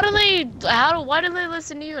 But why do they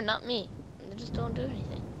listen to you and not me? They just don't do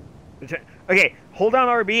anything. Okay, hold down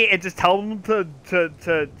RB and just tell them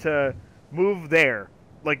to move there.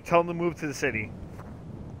 Like, tell them to move to the city.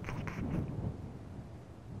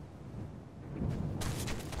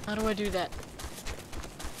 How do I do that?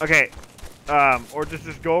 Okay, or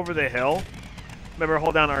just go over the hill. Remember,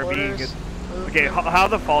 hold down RB and get... Okay, how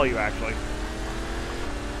do they follow you, actually?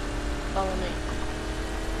 Follow me.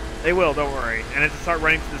 They will, don't worry. And it's to start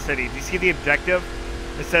running to the city. Do you see the objective?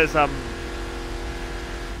 It says,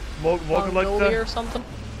 Mongolia or something?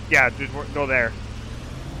 Yeah, just go there.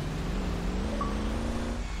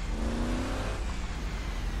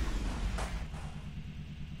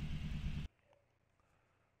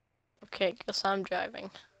 Okay, guess I'm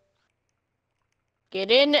driving.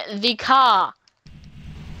 Get in the car!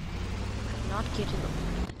 Not get in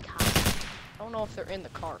the car. I don't know if they're in the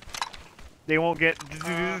car. They won't get...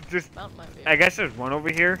 Just Mount my vehicle. I guess there's one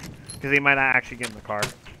over here, because they might not actually get in the car.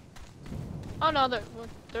 Oh no,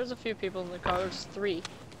 there's a few people in the car. There's 3.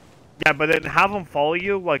 Yeah, but then have them follow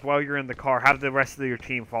you, like, while you're in the car. Have the rest of your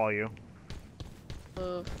team follow you.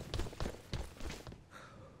 Move.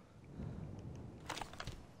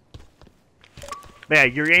 But yeah,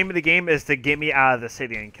 your aim of the game is to get me out of the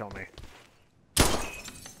city and kill me.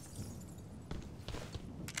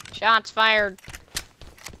 Shots fired.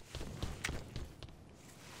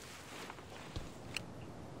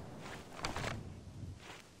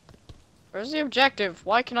 Where's the objective?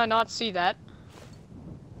 Why can I not see that?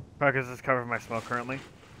 Because it's covering my smoke currently.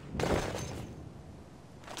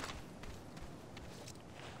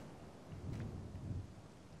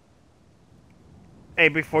 Hey,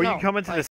 before No, you come into like- the